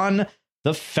episode on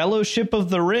the Fellowship of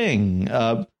the Ring.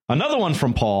 Another one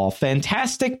from Paul.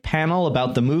 Fantastic panel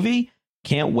about the movie.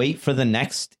 Can't wait for the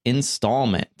next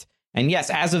installment. And yes,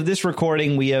 as of this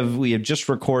recording, we have just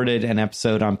recorded an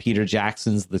episode on Peter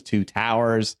Jackson's The Two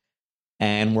Towers,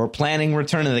 and we're planning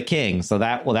Return of the King. So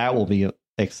that will be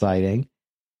exciting.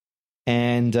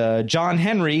 And John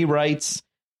Henry writes,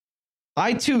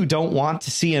 I too don't want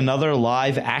to see another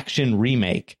live action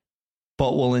remake,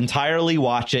 but will entirely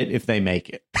watch it if they make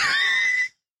it.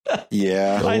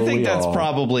 Yeah. I think that's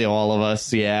probably all of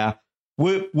us. Yeah.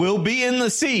 We'll be in the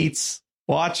seats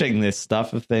watching this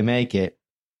stuff if they make it.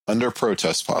 Under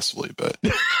protest, possibly, but.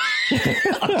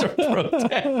 Under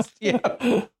protest,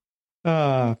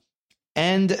 yeah.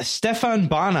 And Stefan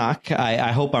Banach,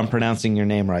 I hope I'm pronouncing your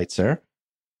name right, sir,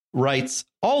 writes,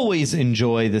 always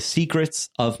enjoy the secrets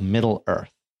of Middle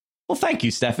Earth. Well, thank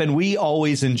you, Stefan. We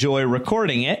always enjoy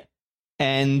recording it.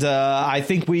 And I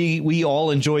think we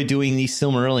all enjoy doing these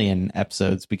Silmarillion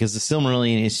episodes because the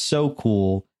Silmarillion is so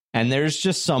cool. And there's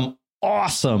just some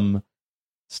awesome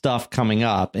stuff coming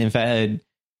up. In fact,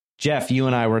 Jeff, you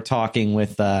and I were talking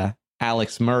with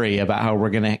Alex Murray about how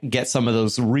we're going to get some of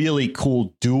those really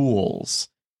cool duels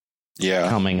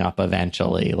coming up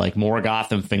eventually, like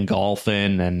Morgoth and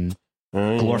Fingolfin and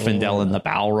Glorfindel and the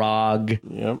Balrog.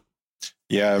 Yep.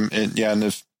 Yeah, and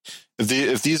if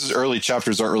these early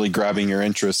chapters aren't really grabbing your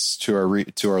interest to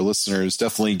our listeners,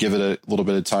 definitely give it a little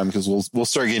bit of time because we'll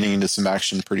start getting into some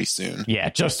action pretty soon. Yeah,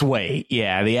 just wait.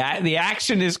 Yeah, the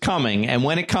action is coming, and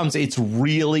when it comes, it's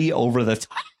really over the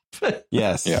top.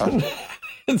 Yes. Yeah.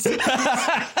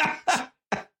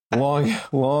 long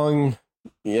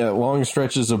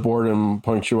stretches of boredom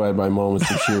punctuated by moments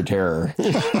of sheer terror.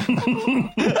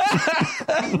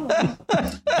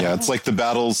 Yeah, it's like the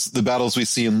battles we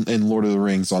see in Lord of the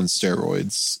Rings on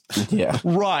steroids. Yeah.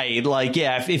 Right. Like,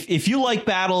 yeah, if you like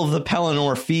Battle of the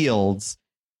Pelennor Fields,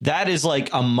 that is like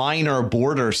a minor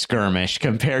border skirmish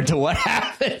compared to what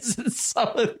happens in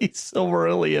some of these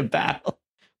Silmarillion battles.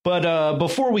 But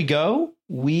before we go,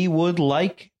 we would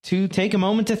like to take a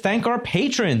moment to thank our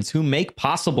patrons who make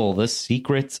possible the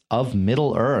secrets of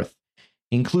Middle Earth,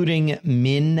 including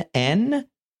Min N,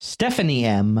 Stephanie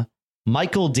M,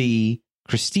 Michael D,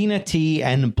 Christina T,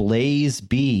 and Blaze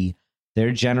B.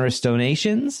 Their generous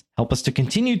donations help us to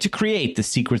continue to create the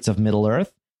secrets of Middle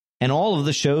Earth and all of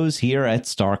the shows here at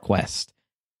StarQuest.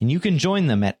 And you can join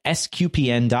them at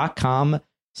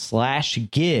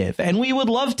sqpn.com/give. And we would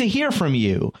love to hear from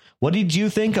you. What did you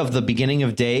think of the beginning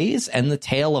of Days and the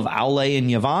tale of Aule and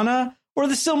Yavanna, or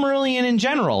the Silmarillion in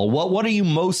general? What are you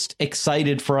most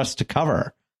excited for us to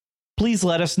cover? Please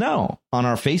let us know on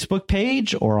our Facebook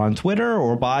page or on Twitter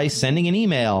or by sending an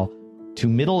email to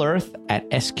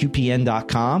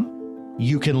middleearth@sqpn.com.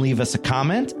 You can leave us a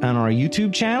comment on our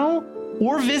YouTube channel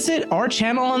or visit our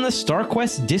channel on the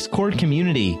StarQuest Discord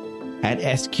community at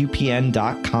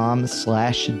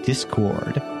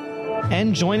sqpn.com/discord.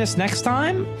 And join us next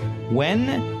time when,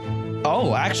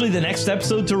 actually the next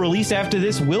episode to release after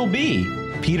this will be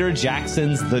Peter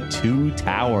Jackson's The Two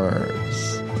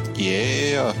Towers.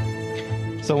 Yeah.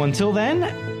 So until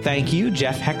then, thank you,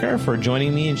 Jeff Hecker, for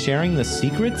joining me and sharing the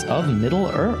secrets of Middle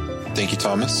Earth. Thank you,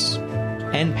 Thomas.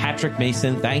 And Patrick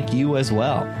Mason, thank you as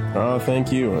well. Oh,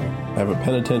 thank you. Have a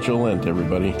penitential Lent,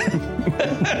 everybody.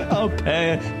 A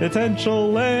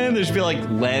penitential Lent. There should be like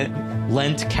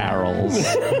Lent carols.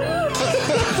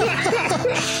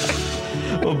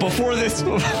 Before this,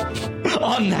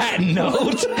 on that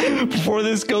note, before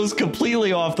this goes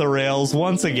completely off the rails,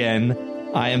 once again,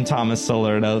 I am Thomas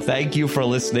Salerno. Thank you for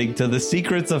listening to The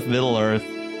Secrets of Middle Earth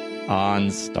on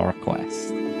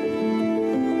StarQuest.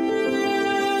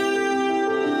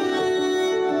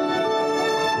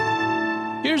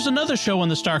 Here's another show on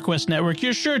the StarQuest network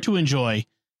you're sure to enjoy,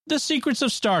 The Secrets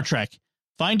of Star Trek.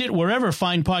 Find it wherever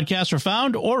fine podcasts are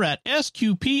found or at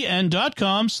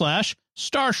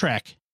sqpn.com/Star Trek.